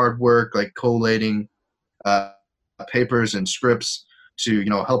the hard work like collating papers and scripts to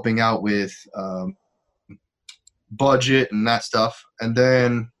helping out with budget and that stuff. And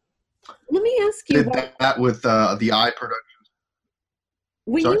then let me ask you did that with the eye production.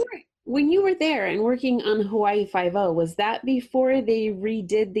 When you were there and working on Hawaii Five-0, was that before they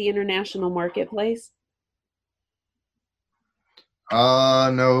redid the international marketplace?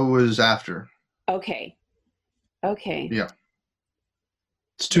 No, it was after. Okay. Yeah.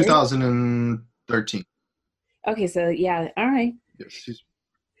 It's 2013. Okay, so yeah, all right. Yes,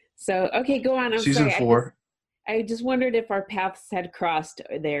 So okay, go on. I'm season sorry. 4. I just wondered if our paths had crossed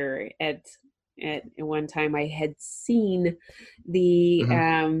there at one time. I had seen the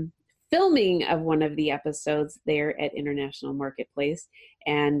Mhm. filming of one of the episodes there at International Marketplace,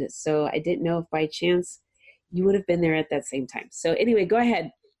 and so I didn't know if by chance you would have been there at that same time. So anyway, go ahead.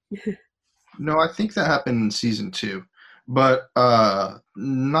 No, I think that happened in season 2, but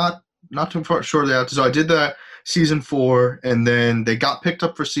not too far shortly after. So I did that season 4, and then they got picked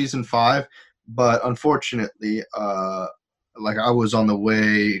up for season 5, but unfortunately, like I was on the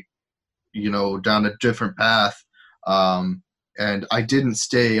way, down a different path, and I didn't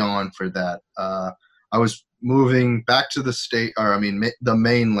stay on for that. I was moving back to the state, or I mean, the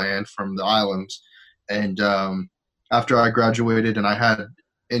mainland from the islands, and after I graduated, and I had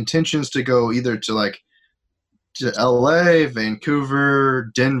intentions to go either to LA, Vancouver,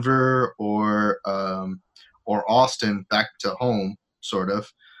 Denver, or Austin, back to home, sort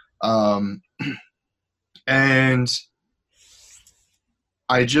of. Um, and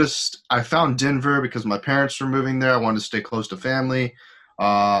I found Denver because my parents were moving there. I wanted to stay close to family.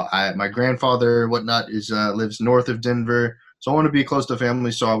 My grandfather, whatnot, lives north of Denver, so I want to be close to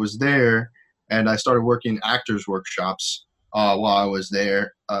family. So I was there, and I started working actors workshops while I was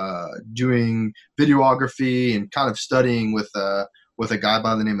there, doing videography and kind of studying with a guy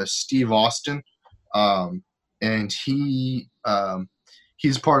by the name of Steve Austin, and he's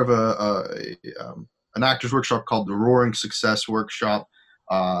part of an actors workshop called the Roaring Success Workshop.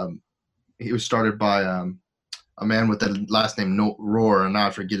 He was started by a man with the last name Roar, and now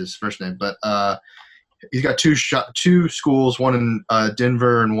I forget his first name. But he's got two schools, one in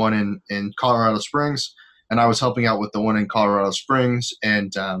Denver and one in Colorado Springs. And I was helping out with the one in Colorado Springs,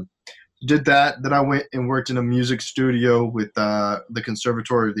 and did that. Then I went and worked in a music studio with the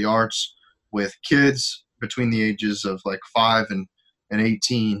Conservatory of the Arts with kids between the ages of like 5 and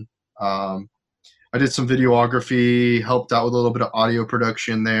 18. I did some videography, helped out with a little bit of audio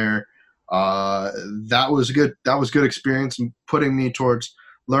production there. That was good. That was good experience, and putting me towards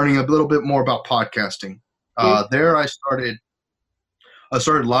learning a little bit more about podcasting. There, I started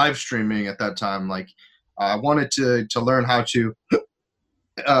live streaming at that time. Like, I wanted to learn how to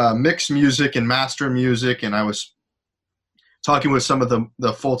mix music and master music, and I was talking with some of the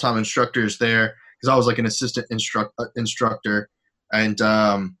full-time instructors there because I was like an assistant instructor, and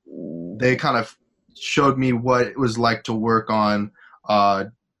they kind of showed me what it was like to work on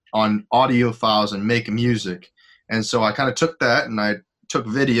audio files and make music. And so I kind of took that, and I took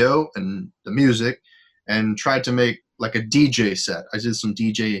video and the music and tried to make like a DJ set. I did some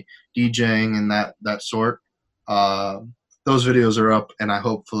DJing and that sort. Those videos are up, and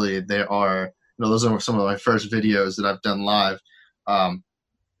hopefully they are, those are some of my first videos that I've done live.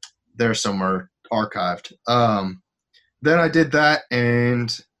 They're somewhere archived. Then I did that,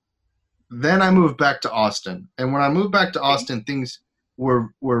 and then I moved back to Austin. And when I moved back to Austin, things were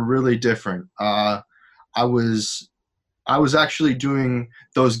really different. I was actually doing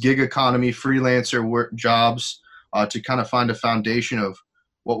those gig economy freelancer work jobs to kind of find a foundation of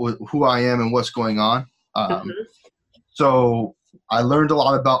who I am and what's going on. So I learned a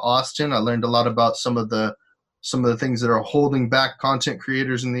lot about Austin. I learned a lot about some of the things that are holding back content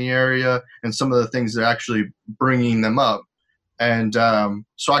creators in the area, and some of the things that are actually bringing them up. And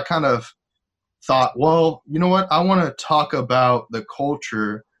so I kind of thought, well, you know what? I want to talk about the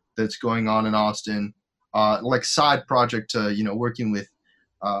culture that's going on in Austin, like side project to, working with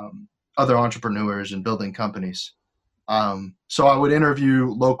other entrepreneurs and building companies. So I would interview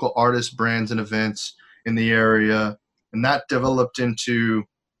local artists, brands, and events in the area, and that developed into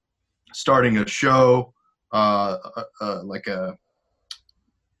starting a show, like a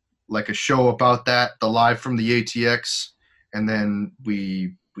show about that, the Live from the ATX, and then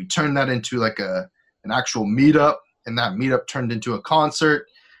we turned that into like an actual meetup, and that meetup turned into a concert,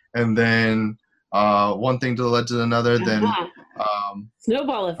 and then one thing led to another. Then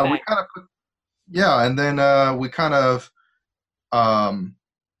snowball effect. We kind of and then we kind of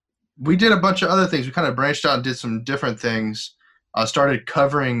we did a bunch of other things. We kind of branched out and did some different things. Started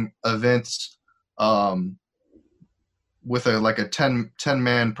covering events with a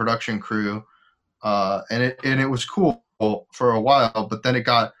 10-man production crew, and it was cool for a while, but then it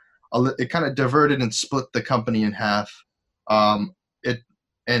kind of diverted and split the company in half.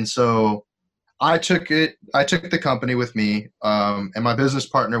 And so I took the company with me, and my business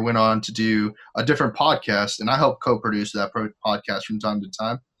partner went on to do a different podcast, and I helped co-produce that podcast from time to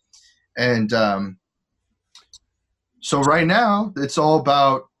time. And so right now it's all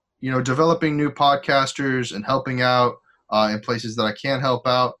about, developing new podcasters and helping out in places that I can help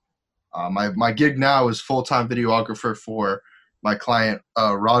out. My gig now is full-time videographer for my client,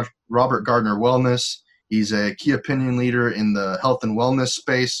 Robert Gardner Wellness. He's a key opinion leader in the health and wellness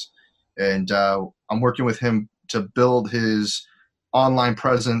space, and I'm working with him to build his online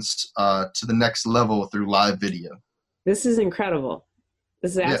presence to the next level through live video. This is incredible.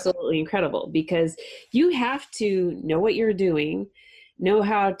 This is absolutely incredible, because you have to know what you're doing, know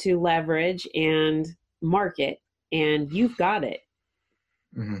how to leverage and market, and you've got it.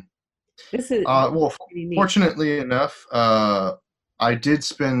 Mm-hmm. This is well, fortunately enough, I did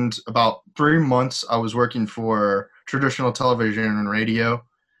spend about 3 months. I was working for traditional television and radio,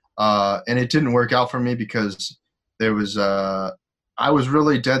 and it didn't work out for me because there was I was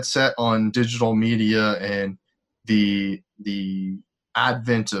really dead set on digital media and the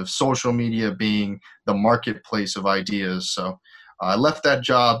advent of social media being the marketplace of ideas. So I left that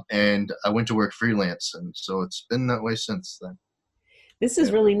job and I went to work freelance, and so it's been that way since then. This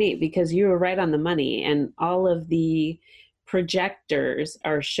is really neat, because you were right on the money, and all of the projectors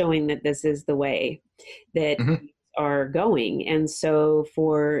are showing that this is the way that are going. And so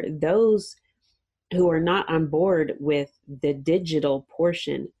for those who are not on board with the digital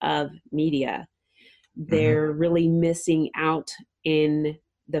portion of media, they're really missing out in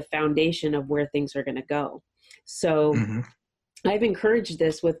the foundation of where things are going to go. So I've encouraged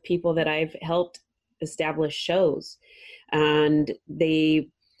this with people that I've helped establish shows, and they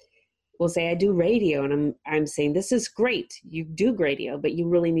will say, I do radio, and I'm saying, this is great, you do radio, but you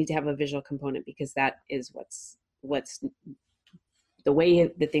really need to have a visual component, because that is what's the way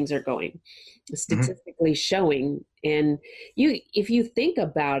that things are going, statistically showing. And if you think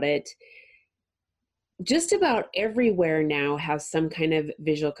about it, just about everywhere now has some kind of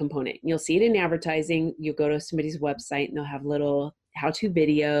visual component. You'll see it in advertising. You go to somebody's website and they'll have little how-to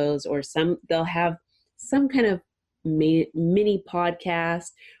videos, or they'll have some kind of mini podcast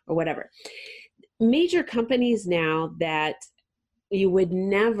or whatever. Major companies now that you would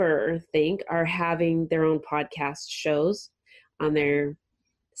never think are having their own podcast shows on their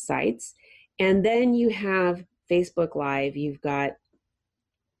sites. And then you have Facebook Live, you've got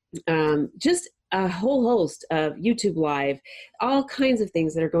just a whole host of YouTube Live, all kinds of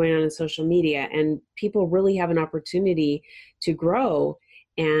things that are going on in social media, and people really have an opportunity to grow,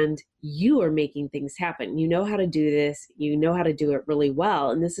 and you are making things happen. You know how to do this, you know how to do it really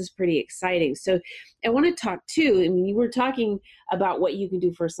well, and this is pretty exciting. So I want to talk too, I mean, you were talking about what you can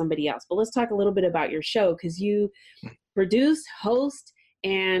do for somebody else, but let's talk a little bit about your show, because you produce, host,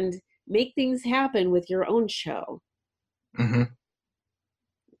 and make things happen with your own show.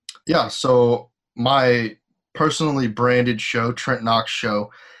 Yeah, so my personally branded show, Trent Knox Show,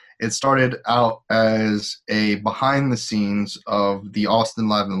 it started out as a behind the scenes of the Austin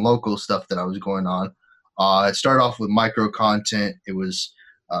Live and Local stuff that I was going on. It started off with micro content. It was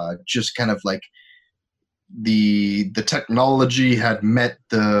just kind of like the technology had met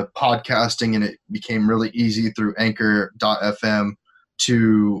the podcasting, and it became really easy through Anchor.fm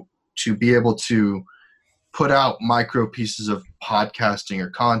to be able to put out micro pieces of podcasting or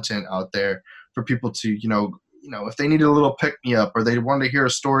content out there for people to, if they needed a little pick me up, or they wanted to hear a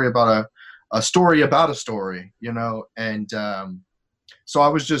story about a story about a story, and so I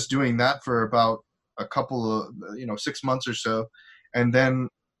was just doing that for about a couple of, 6 months or so. And then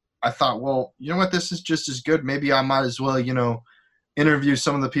I thought, well, you know what, this is just as good. Maybe I might as well, interview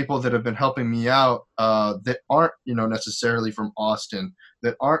some of the people that have been helping me out that aren't, necessarily from Austin,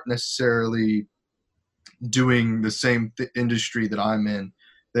 that aren't necessarily doing the same industry that I'm in,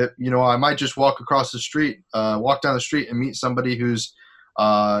 that, I might just walk down the street and meet somebody who's,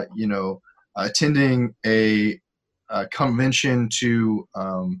 attending a convention to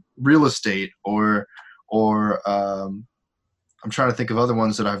real estate, or I'm trying to think of other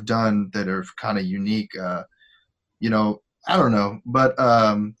ones that I've done that are kind of unique. I don't know, but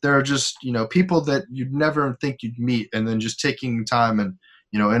there are just, people that you'd never think you'd meet, and then just taking time and,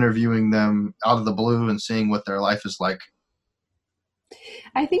 interviewing them out of the blue and seeing what their life is like.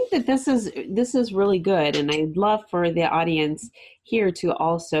 I think that this is really good, and I'd love for the audience here to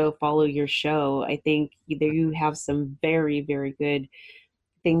also follow your show. I think you have some very, very good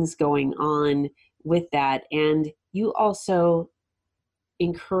things going on with that, and you also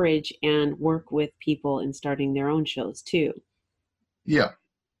encourage and work with people in starting their own shows too. Yeah.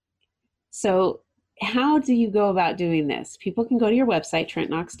 So how do you go about doing this? People can go to your website,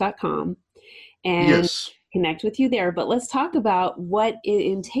 trentknox.com, and connect with you there. But let's talk about what it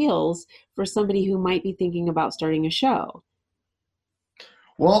entails for somebody who might be thinking about starting a show.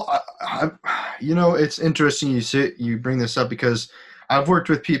 Well, it's interesting you bring this up, because I've worked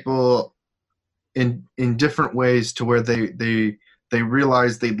with people in different ways to where they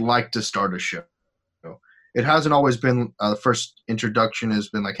realize they'd like to start a show. It hasn't always been the first introduction has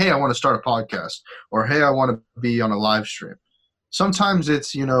been like, hey, I want to start a podcast, or hey, I want to be on a live stream. Sometimes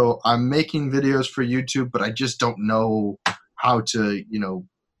it's, I'm making videos for YouTube, but I just don't know how to,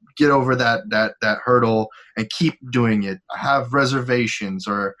 get over that hurdle and keep doing it. I have reservations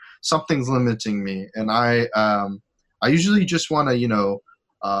or something's limiting me. And I usually just want to,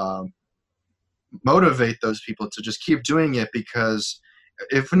 motivate those people to just keep doing it, because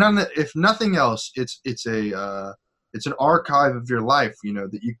if nothing else, it's an archive of your life,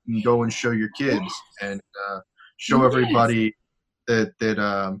 that you can go and show your kids and show everybody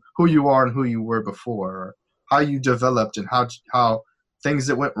that who you are and who you were before, or how you developed and how things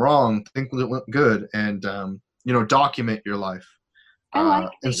that went wrong, things that went good, and document your life. I like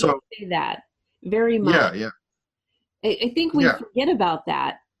that and so you say that very much. Yeah. I think we forget about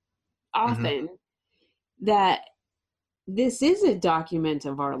that often, that this is a document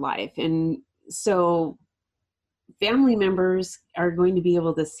of our life. And so family members are going to be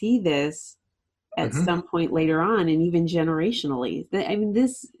able to see this at some point later on, and even generationally. I mean,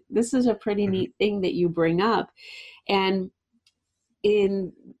 this is a pretty neat thing that you bring up. And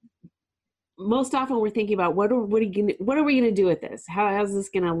most often we're thinking about what are we going to do with this? How's this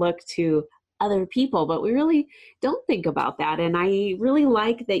going to look to other people? But we really don't think about that. And I really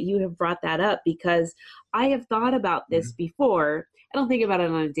like that you have brought that up, because I have thought about this before. I don't think about it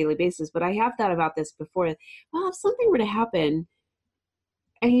on a daily basis, but I have thought about this before. Well, if something were to happen,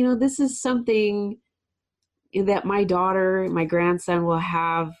 and this is something that my daughter, my grandson will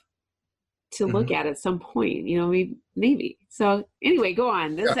have to look at some point, maybe. So anyway, go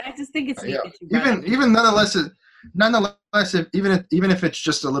on. I just think it's neat that you brought it up. Even nonetheless, even if it's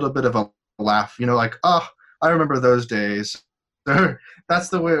just a little bit of a laugh, like, oh, I remember those days. That's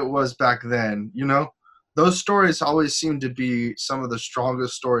the way it was back then. Those stories always seem to be some of the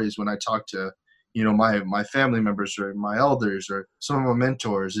strongest stories when I talk to, my family members or my elders or some of my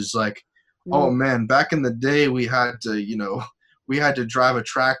mentors. Is like, oh man, back in the day we had to drive a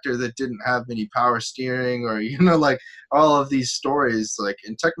tractor that didn't have any power steering, or like all of these stories, like,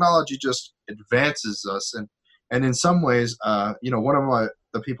 and technology just advances us. And in some ways, one of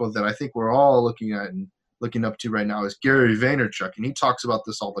the people that I think we're all looking at and looking up to right now is Gary Vaynerchuk, and he talks about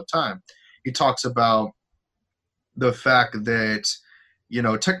this all the time. He talks about the fact that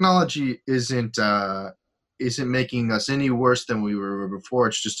technology isn't making us any worse than we were before.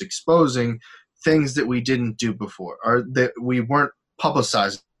 It's just exposing things that we didn't do before, or that we weren't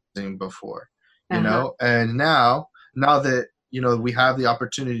publicizing before, and now that we have the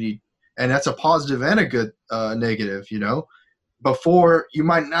opportunity, and that's a positive and a good negative. Before, you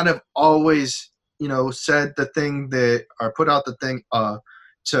might not have always said the thing that, or put out the thing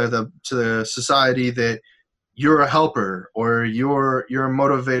to the society that you're a helper, or you're a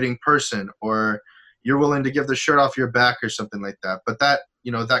motivating person, or you're willing to give the shirt off your back or something like that. But that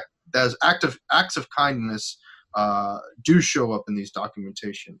those acts of kindness do show up in these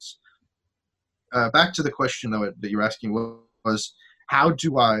documentations. Back to the question though that you're asking was, how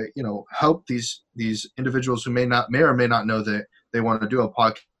do I help these individuals who may or may not know that they want to do a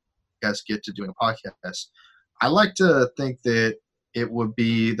podcast get to doing a podcast? I like to think that it would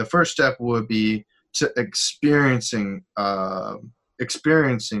be, the first step would be to experiencing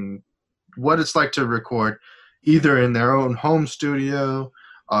what it's like to record, either in their own home studio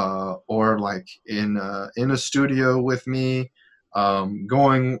or like in a studio with me,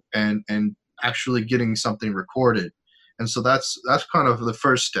 going and actually getting something recorded. And so that's kind of the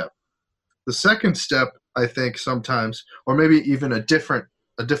first step. The second step, I think sometimes, or maybe even a different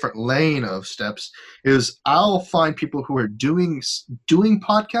lane of steps, is I'll find people who are doing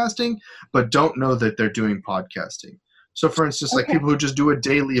podcasting but don't know that they're doing podcasting. So for instance, like people who just do a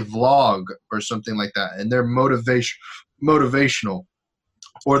daily vlog or something like that, and they're motivational,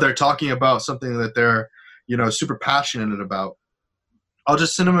 or they're talking about something that they're super passionate about. I'll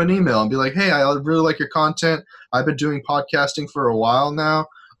just send them an email and be like, hey, I really like your content. I've been doing podcasting for a while now.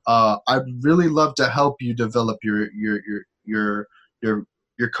 I'd really love to help you develop your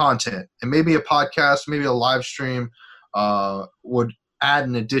content, and maybe a podcast, maybe a live stream would add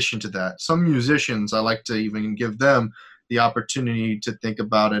an addition to that. Some musicians, I like to even give them the opportunity to think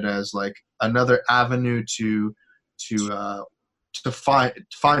about it as like another avenue to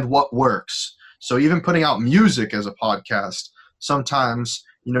find what works. So even putting out music as a podcast, sometimes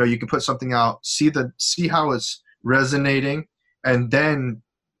you can put something out, see how it's resonating, and then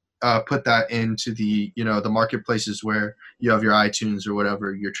put that into the the marketplaces where you have your iTunes or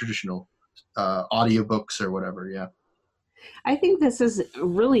whatever, your traditional audiobooks or whatever. Yeah, I think this is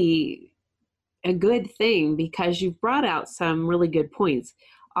really a good thing because you've brought out some really good points.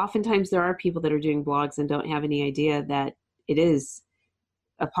 Oftentimes there are people that are doing blogs and don't have any idea that it is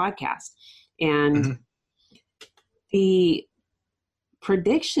a podcast. And Mm-hmm. the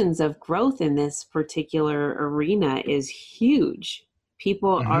predictions of growth in this particular arena is huge.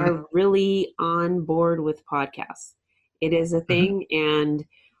 People Mm-hmm. are really on board with podcasts. It is a thing, and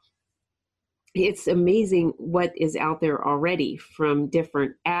it's amazing what is out there already, from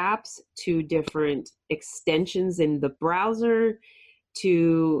different apps to different extensions in the browser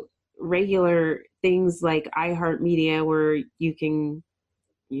to regular things like iHeartMedia, where you can,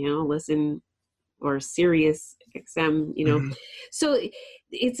 listen, or Sirius XM, Mm-hmm. So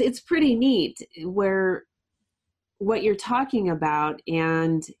it's pretty neat where what you're talking about,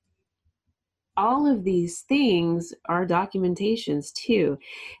 and all of these things are documentations too.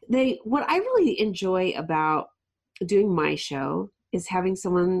 What I really enjoy about doing my show is having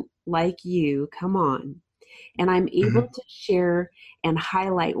someone like you come on, and I'm able to share and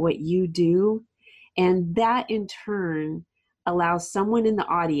highlight what you do. And that in turn allows someone in the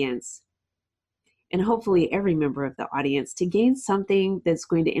audience, and hopefully every member of the audience, to gain something that's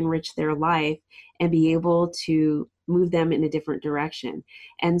going to enrich their life and be able to move them in a different direction.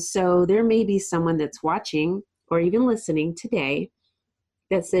 And so there may be someone that's watching or even listening today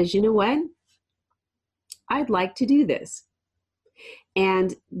that says, you know what? I'd like to do this.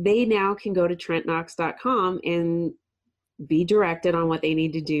 And they now can go to TrentKnox.com and be directed on what they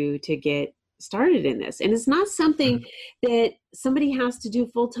need to do to get started in this. And it's not something that somebody has to do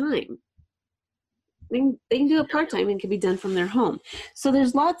full time. They can do it part-time and can be done from their home. So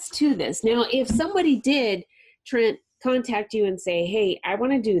there's lots to this. Now, if somebody did, Trent, contact you and say, hey, I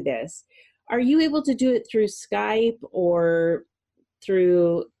want to do this, are you able to do it through Skype or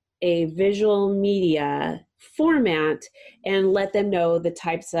through a visual media format and let them know the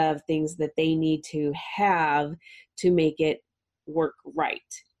types of things that they need to have to make it work right?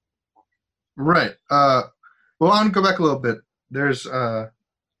 Right. Well, I want to go back a little bit. There's the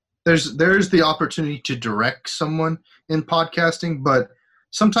opportunity to direct someone in podcasting, but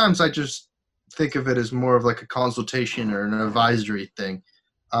sometimes I just think of it as more of like a consultation or an advisory thing.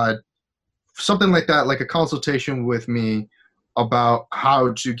 Something like that, like a consultation with me about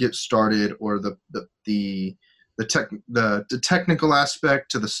how to get started, or the technical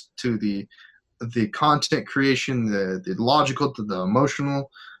aspect to the content creation, the logical to the emotional.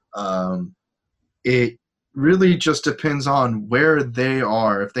 It really just depends on where they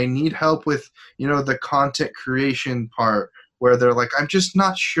are. If they need help with, the content creation part, where they're like, I'm just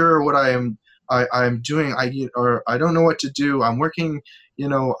not sure what I'm doing. I don't know what to do. I'm working,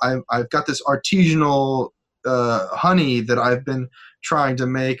 I've got this artisanal honey that I've been trying to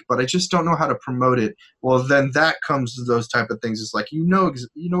make, but I just don't know how to promote it. Well, then that comes to those type of things. It's like,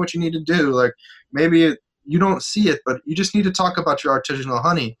 what you need to do. Like, maybe you don't see it, but you just need to talk about your artisanal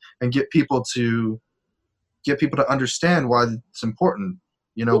honey and get people to understand why it's important.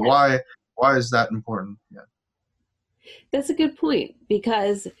 Why is that important? Yeah. That's a good point,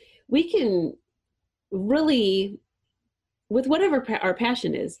 because we can really, with whatever our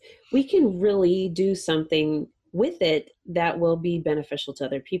passion is, we can really do something with it that will be beneficial to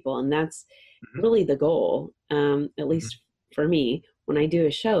other people. And that's really the goal, at least for me, when I do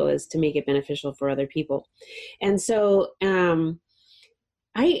a show, is to make it beneficial for other people. And so I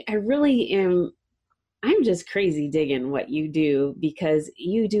really am, I'm just crazy digging what you do, because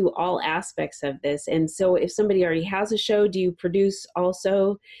you do all aspects of this. And so if somebody already has a show, do you produce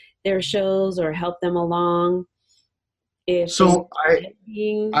also their shows or help them along? I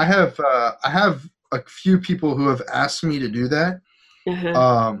have a few people who have asked me to do that.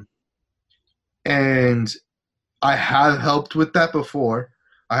 And I have helped with that before.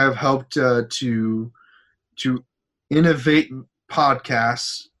 I have helped to innovate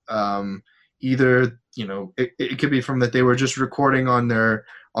podcasts. Either, it could be from that they were just recording on a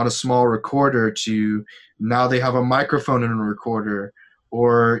small recorder to now they have a microphone and a recorder,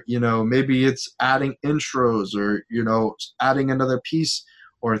 or, maybe it's adding intros, or, adding another piece,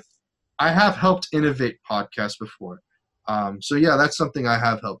 or I have helped innovate podcasts before. So yeah, that's something I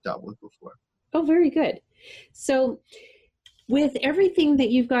have helped out with before. Oh, very good. So with everything that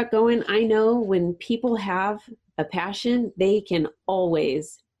you've got going, I know when people have a passion, they can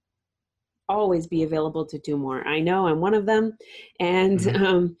always be available to do more. I know I'm one of them,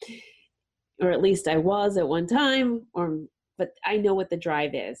 and or at least I was at one time, but I know what the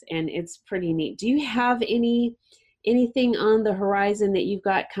drive is, and it's pretty neat. Do you have anything on the horizon that you've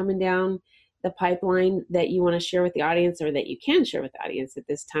got coming down the pipeline that you want to share with the audience, or that you can share with the audience at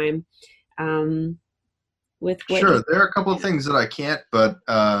this time? Sure, there are a couple of things that I can't, but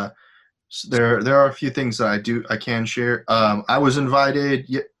So there are a few things that I can share. I was invited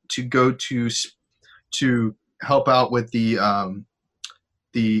to go to help out with the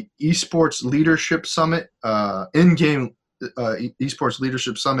esports leadership summit, in-game esports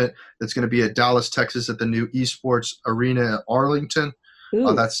leadership summit that's going to be at Dallas, Texas, at the new esports arena at Arlington.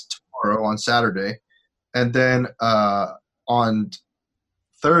 Ooh. That's tomorrow on Saturday, and then on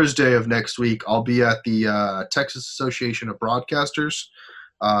Thursday of next week, I'll be at the Texas Association of Broadcasters.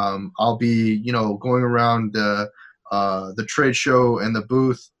 I'll be, going around the trade show and the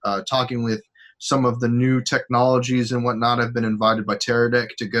booth, talking with some of the new technologies and whatnot. I've been invited by Teradek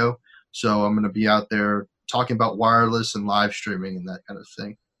to go, so I'm going to be out there talking about wireless and live streaming and that kind of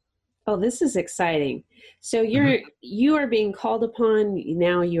thing. Oh, this is exciting. So you are being called upon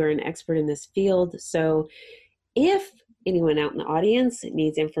now. You are an expert in this field. So if anyone out in the audience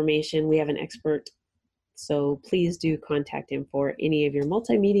needs information, we have an expert. So please do contact him for any of your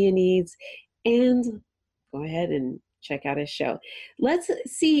multimedia needs, and go ahead and check out his show. Let's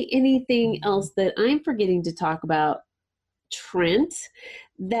see anything else that I'm forgetting to talk about, Trent,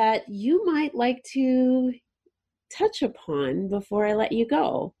 that you might like to touch upon before I let you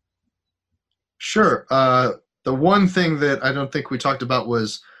go. Sure. The one thing that I don't think we talked about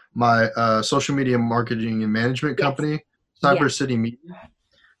was my social media marketing and management company, Cyber City Media.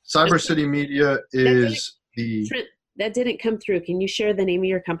 Cyber City Media is Trent, that didn't come through. Can you share the name of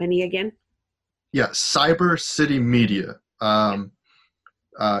your company again? Yeah, Cyber City Media.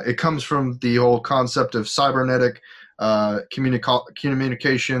 It comes from the whole concept of cybernetic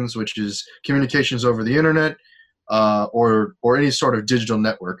communications, which is communications over the internet or any sort of digital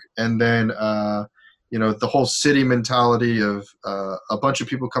network. And then, the whole city mentality of a bunch of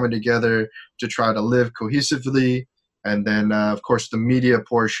people coming together to try to live cohesively. And then, of course, the media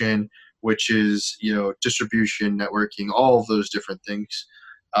portion, which is, distribution, networking, all of those different things.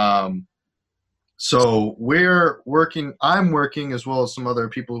 So I'm working as well as some other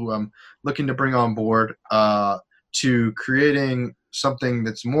people who I'm looking to bring on board to creating something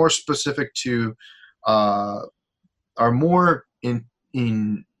that's more specific to are more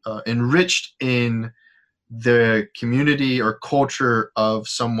enriched in the community or culture of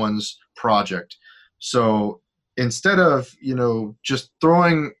someone's project. So instead of just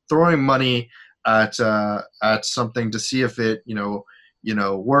throwing money at something to see if it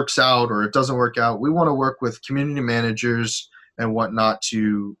works out or it doesn't work out, we want to work with community managers and whatnot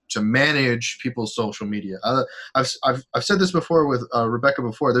to manage people's social media. I've said this before with Rebecca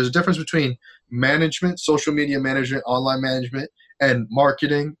before. There's a difference between management, social media management, online management, and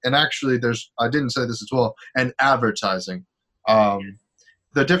marketing. And actually, I didn't say this as well, and advertising.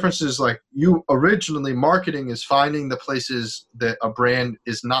 The difference is originally marketing is finding the places that a brand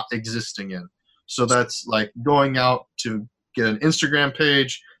is not existing in. So that's like going out to get an Instagram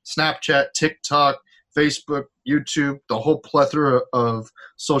page, Snapchat, TikTok, Facebook, YouTube, the whole plethora of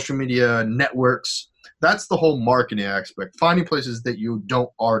social media networks. That's the whole marketing aspect, finding places that you don't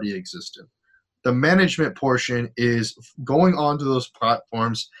already exist in. The management portion is going onto those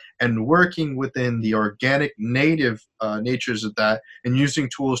platforms and working within the organic native natures of that and using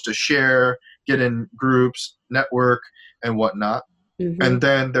tools to share, get in groups, network, and whatnot. Mm-hmm. And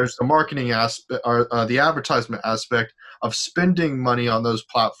then there's the marketing aspect, or the advertisement aspect of spending money on those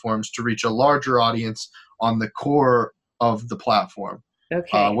platforms to reach a larger audience on the core of the platform.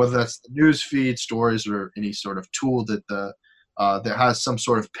 Okay. Whether that's the news feed, stories, or any sort of tool that that has some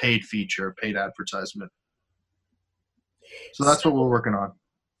sort of paid feature, paid advertisement. So that's what we're working on.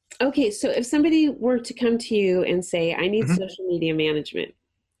 Okay, so if somebody were to come to you and say, I need social media management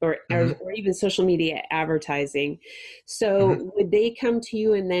or even social media advertising, so would they come to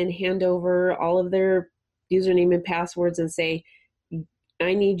you and then hand over all of their username and passwords and say,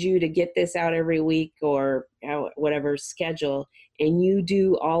 I need you to get this out every week or whatever schedule, and you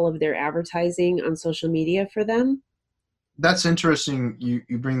do all of their advertising on social media for them? That's interesting you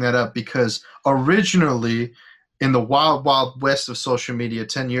bring that up, because originally in the wild west of social media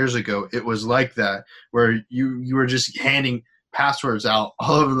 10 years ago, it was like that, where you were just handing passwords out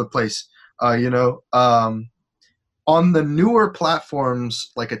all over the place. On the newer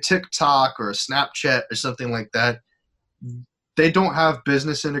platforms like a TikTok or a Snapchat or something like that, they don't have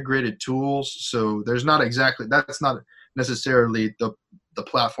business integrated tools. So that's not necessarily the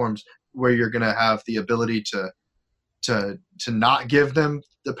platforms where you're going to have the ability to not give them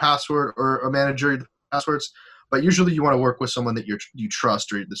the password or a manager the passwords. But usually you want to work with someone that you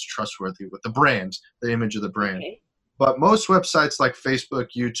trust or that's trustworthy with the brand, the image of the brand. Okay. But most websites like Facebook,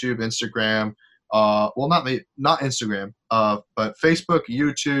 YouTube, Instagram, not Instagram, but Facebook,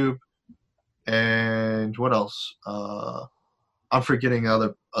 YouTube, and what else? I'm forgetting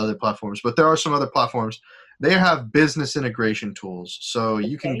other platforms, but there are some other platforms. They have business integration tools. So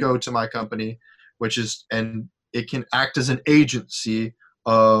you can Okay. go to my company, and it can act as an agency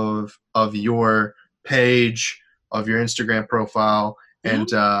of your page, of your Instagram profile, and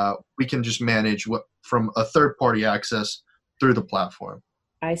we can just manage what from a third party access through the platform.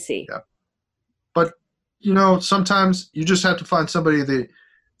 I see. Yeah. But sometimes you just have to find somebody that,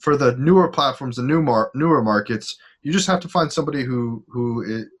 for the newer platforms, the newer markets, you just have to find somebody who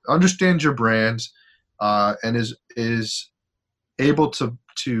understands your brand, and is able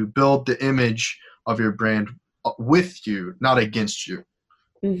to build the image of your brand with you, not against you.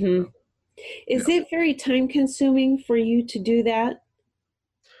 Mm-hmm. Is Yeah. it very time consuming for you to do that?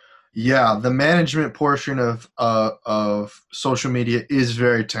 Yeah, the management portion of social media is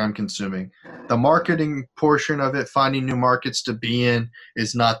very time consuming. The marketing portion of it, finding new markets to be in,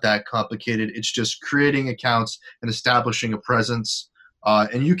 is not that complicated. It's just creating accounts and establishing a presence.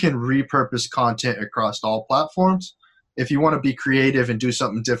 And you can repurpose content across all platforms. If you want to be creative and do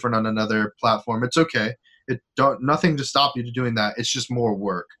something different on another platform, it's okay. Nothing to stop you to doing that. It's just more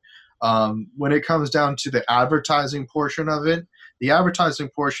work. When it comes down to the advertising portion of it, the advertising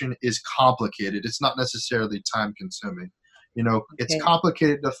portion is complicated. It's not necessarily time consuming. It's Okay.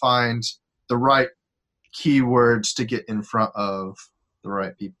 complicated to find the right keywords to get in front of the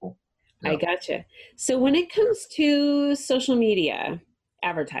right people. I Yeah. gotcha. So when it comes to social media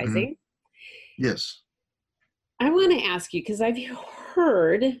advertising, Yes. I want to ask you, because I've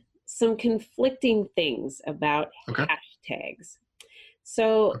heard some conflicting things about Okay. hashtags.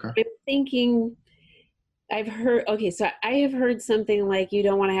 So Okay. I'm thinking, so I have heard something like you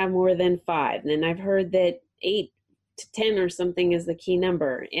don't want to have more than 5. And then I've heard that 8 to 10 or something is the key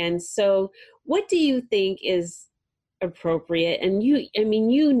number. And so what do you think is appropriate? And you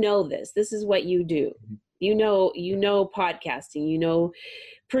know this is what you do. You know podcasting,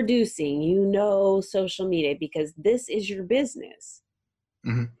 producing, social media, because this is your business.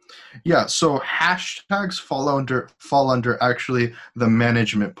 Mm-hmm. Yeah, so hashtags fall under actually the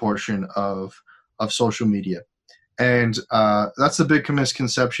management portion of social media. And that's a big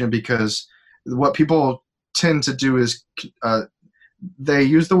misconception, because what people tend to do is they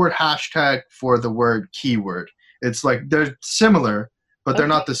use the word hashtag for the word keyword. It's like they're similar, but they're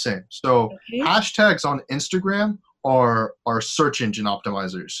not the same. So Okay. hashtags on Instagram are search engine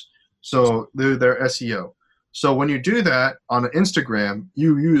optimizers. So they're SEO. So when you do that on Instagram,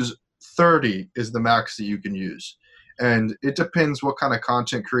 you use 30 is the max that you can use. And it depends what kind of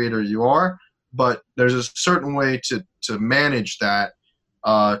content creator you are, but there's a certain way to manage that,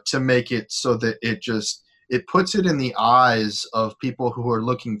 to make it so that it puts it in the eyes of people who are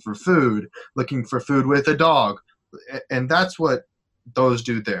looking for food with a dog. And that's what those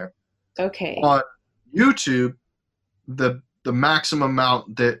do there. Okay. On YouTube, the maximum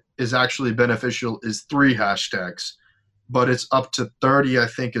amount that is actually beneficial is 3 hashtags, but it's up to 30, I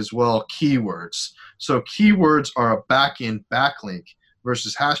think, as well, keywords. So keywords are a back-end backlink,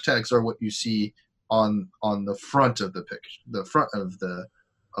 versus hashtags are what you see on the front of the picture, the front of the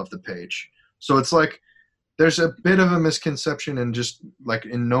page. So it's like there's a bit of a misconception in just like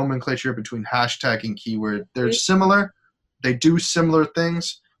in nomenclature between hashtag and keyword. They're similar, they do similar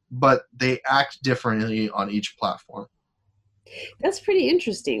things, but they act differently on each platform. That's pretty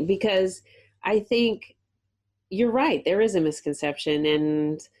interesting, because I think you're right. There is a misconception,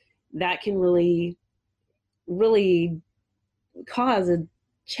 and that can really, really cause a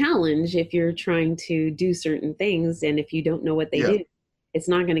challenge if you're trying to do certain things. And if you don't know what they do, it's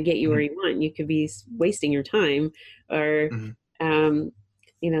not going to get you where you want. You could be wasting your time, or,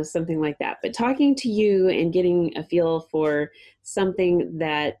 something like that. But talking to you and getting a feel for something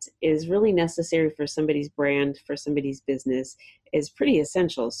that is really necessary for somebody's brand, for somebody's business, is pretty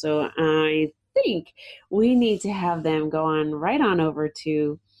essential. So I think we need to have them go on right on over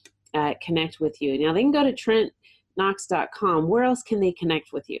to connect with you. Now they can go to TrentKnox.com. Where else can they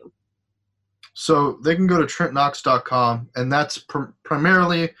connect with you? So they can go to TrentKnox.com, and that's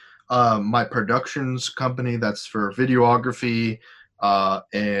primarily my productions company. That's for videography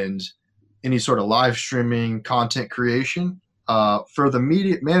and any sort of live streaming content creation. For the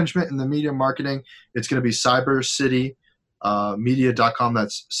media management and the media marketing, it's going to be CyberCity media.com.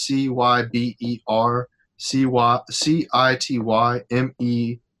 That's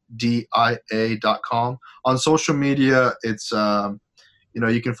CYBERCITYMEDIA.com. On social media, it's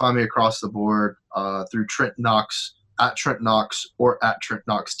you can find me across the board through Trent Knox, at Trent Knox, or at Trent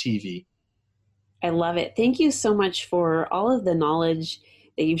Knox TV. I love it. Thank you so much for all of the knowledge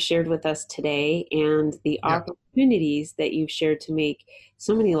that you've shared with us today, and the opportunities that you've shared to make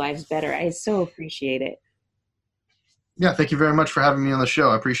so many lives better. I so appreciate it. Yeah, thank you very much for having me on the show.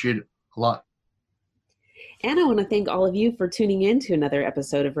 I appreciate it a lot. And I want to thank all of you for tuning in to another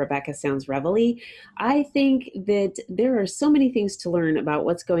episode of Rebecca Sounds Reveille. I think that there are so many things to learn about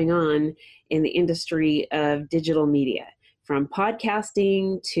what's going on in the industry of digital media, from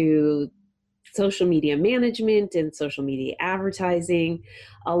podcasting to social media management and social media advertising,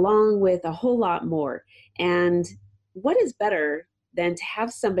 along with a whole lot more. And what is better than to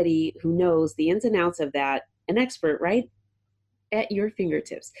have somebody who knows the ins and outs of that, an expert, right, at your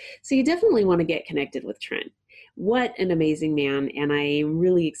fingertips? So you definitely want to get connected with Trent. What an amazing man, and I am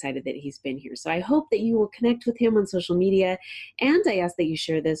really excited that he's been here. So I hope that you will connect with him on social media, and I ask that you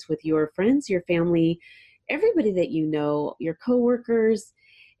share this with your friends, your family, everybody that you know, your coworkers,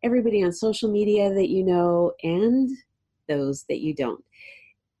 everybody on social media that you know, and those that you don't.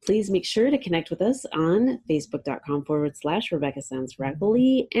 Please make sure to connect with us on facebook.com/Rebecca Sounds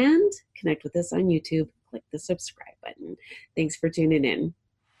Reveille and connect with us on YouTube. Click the subscribe button. Thanks for tuning in.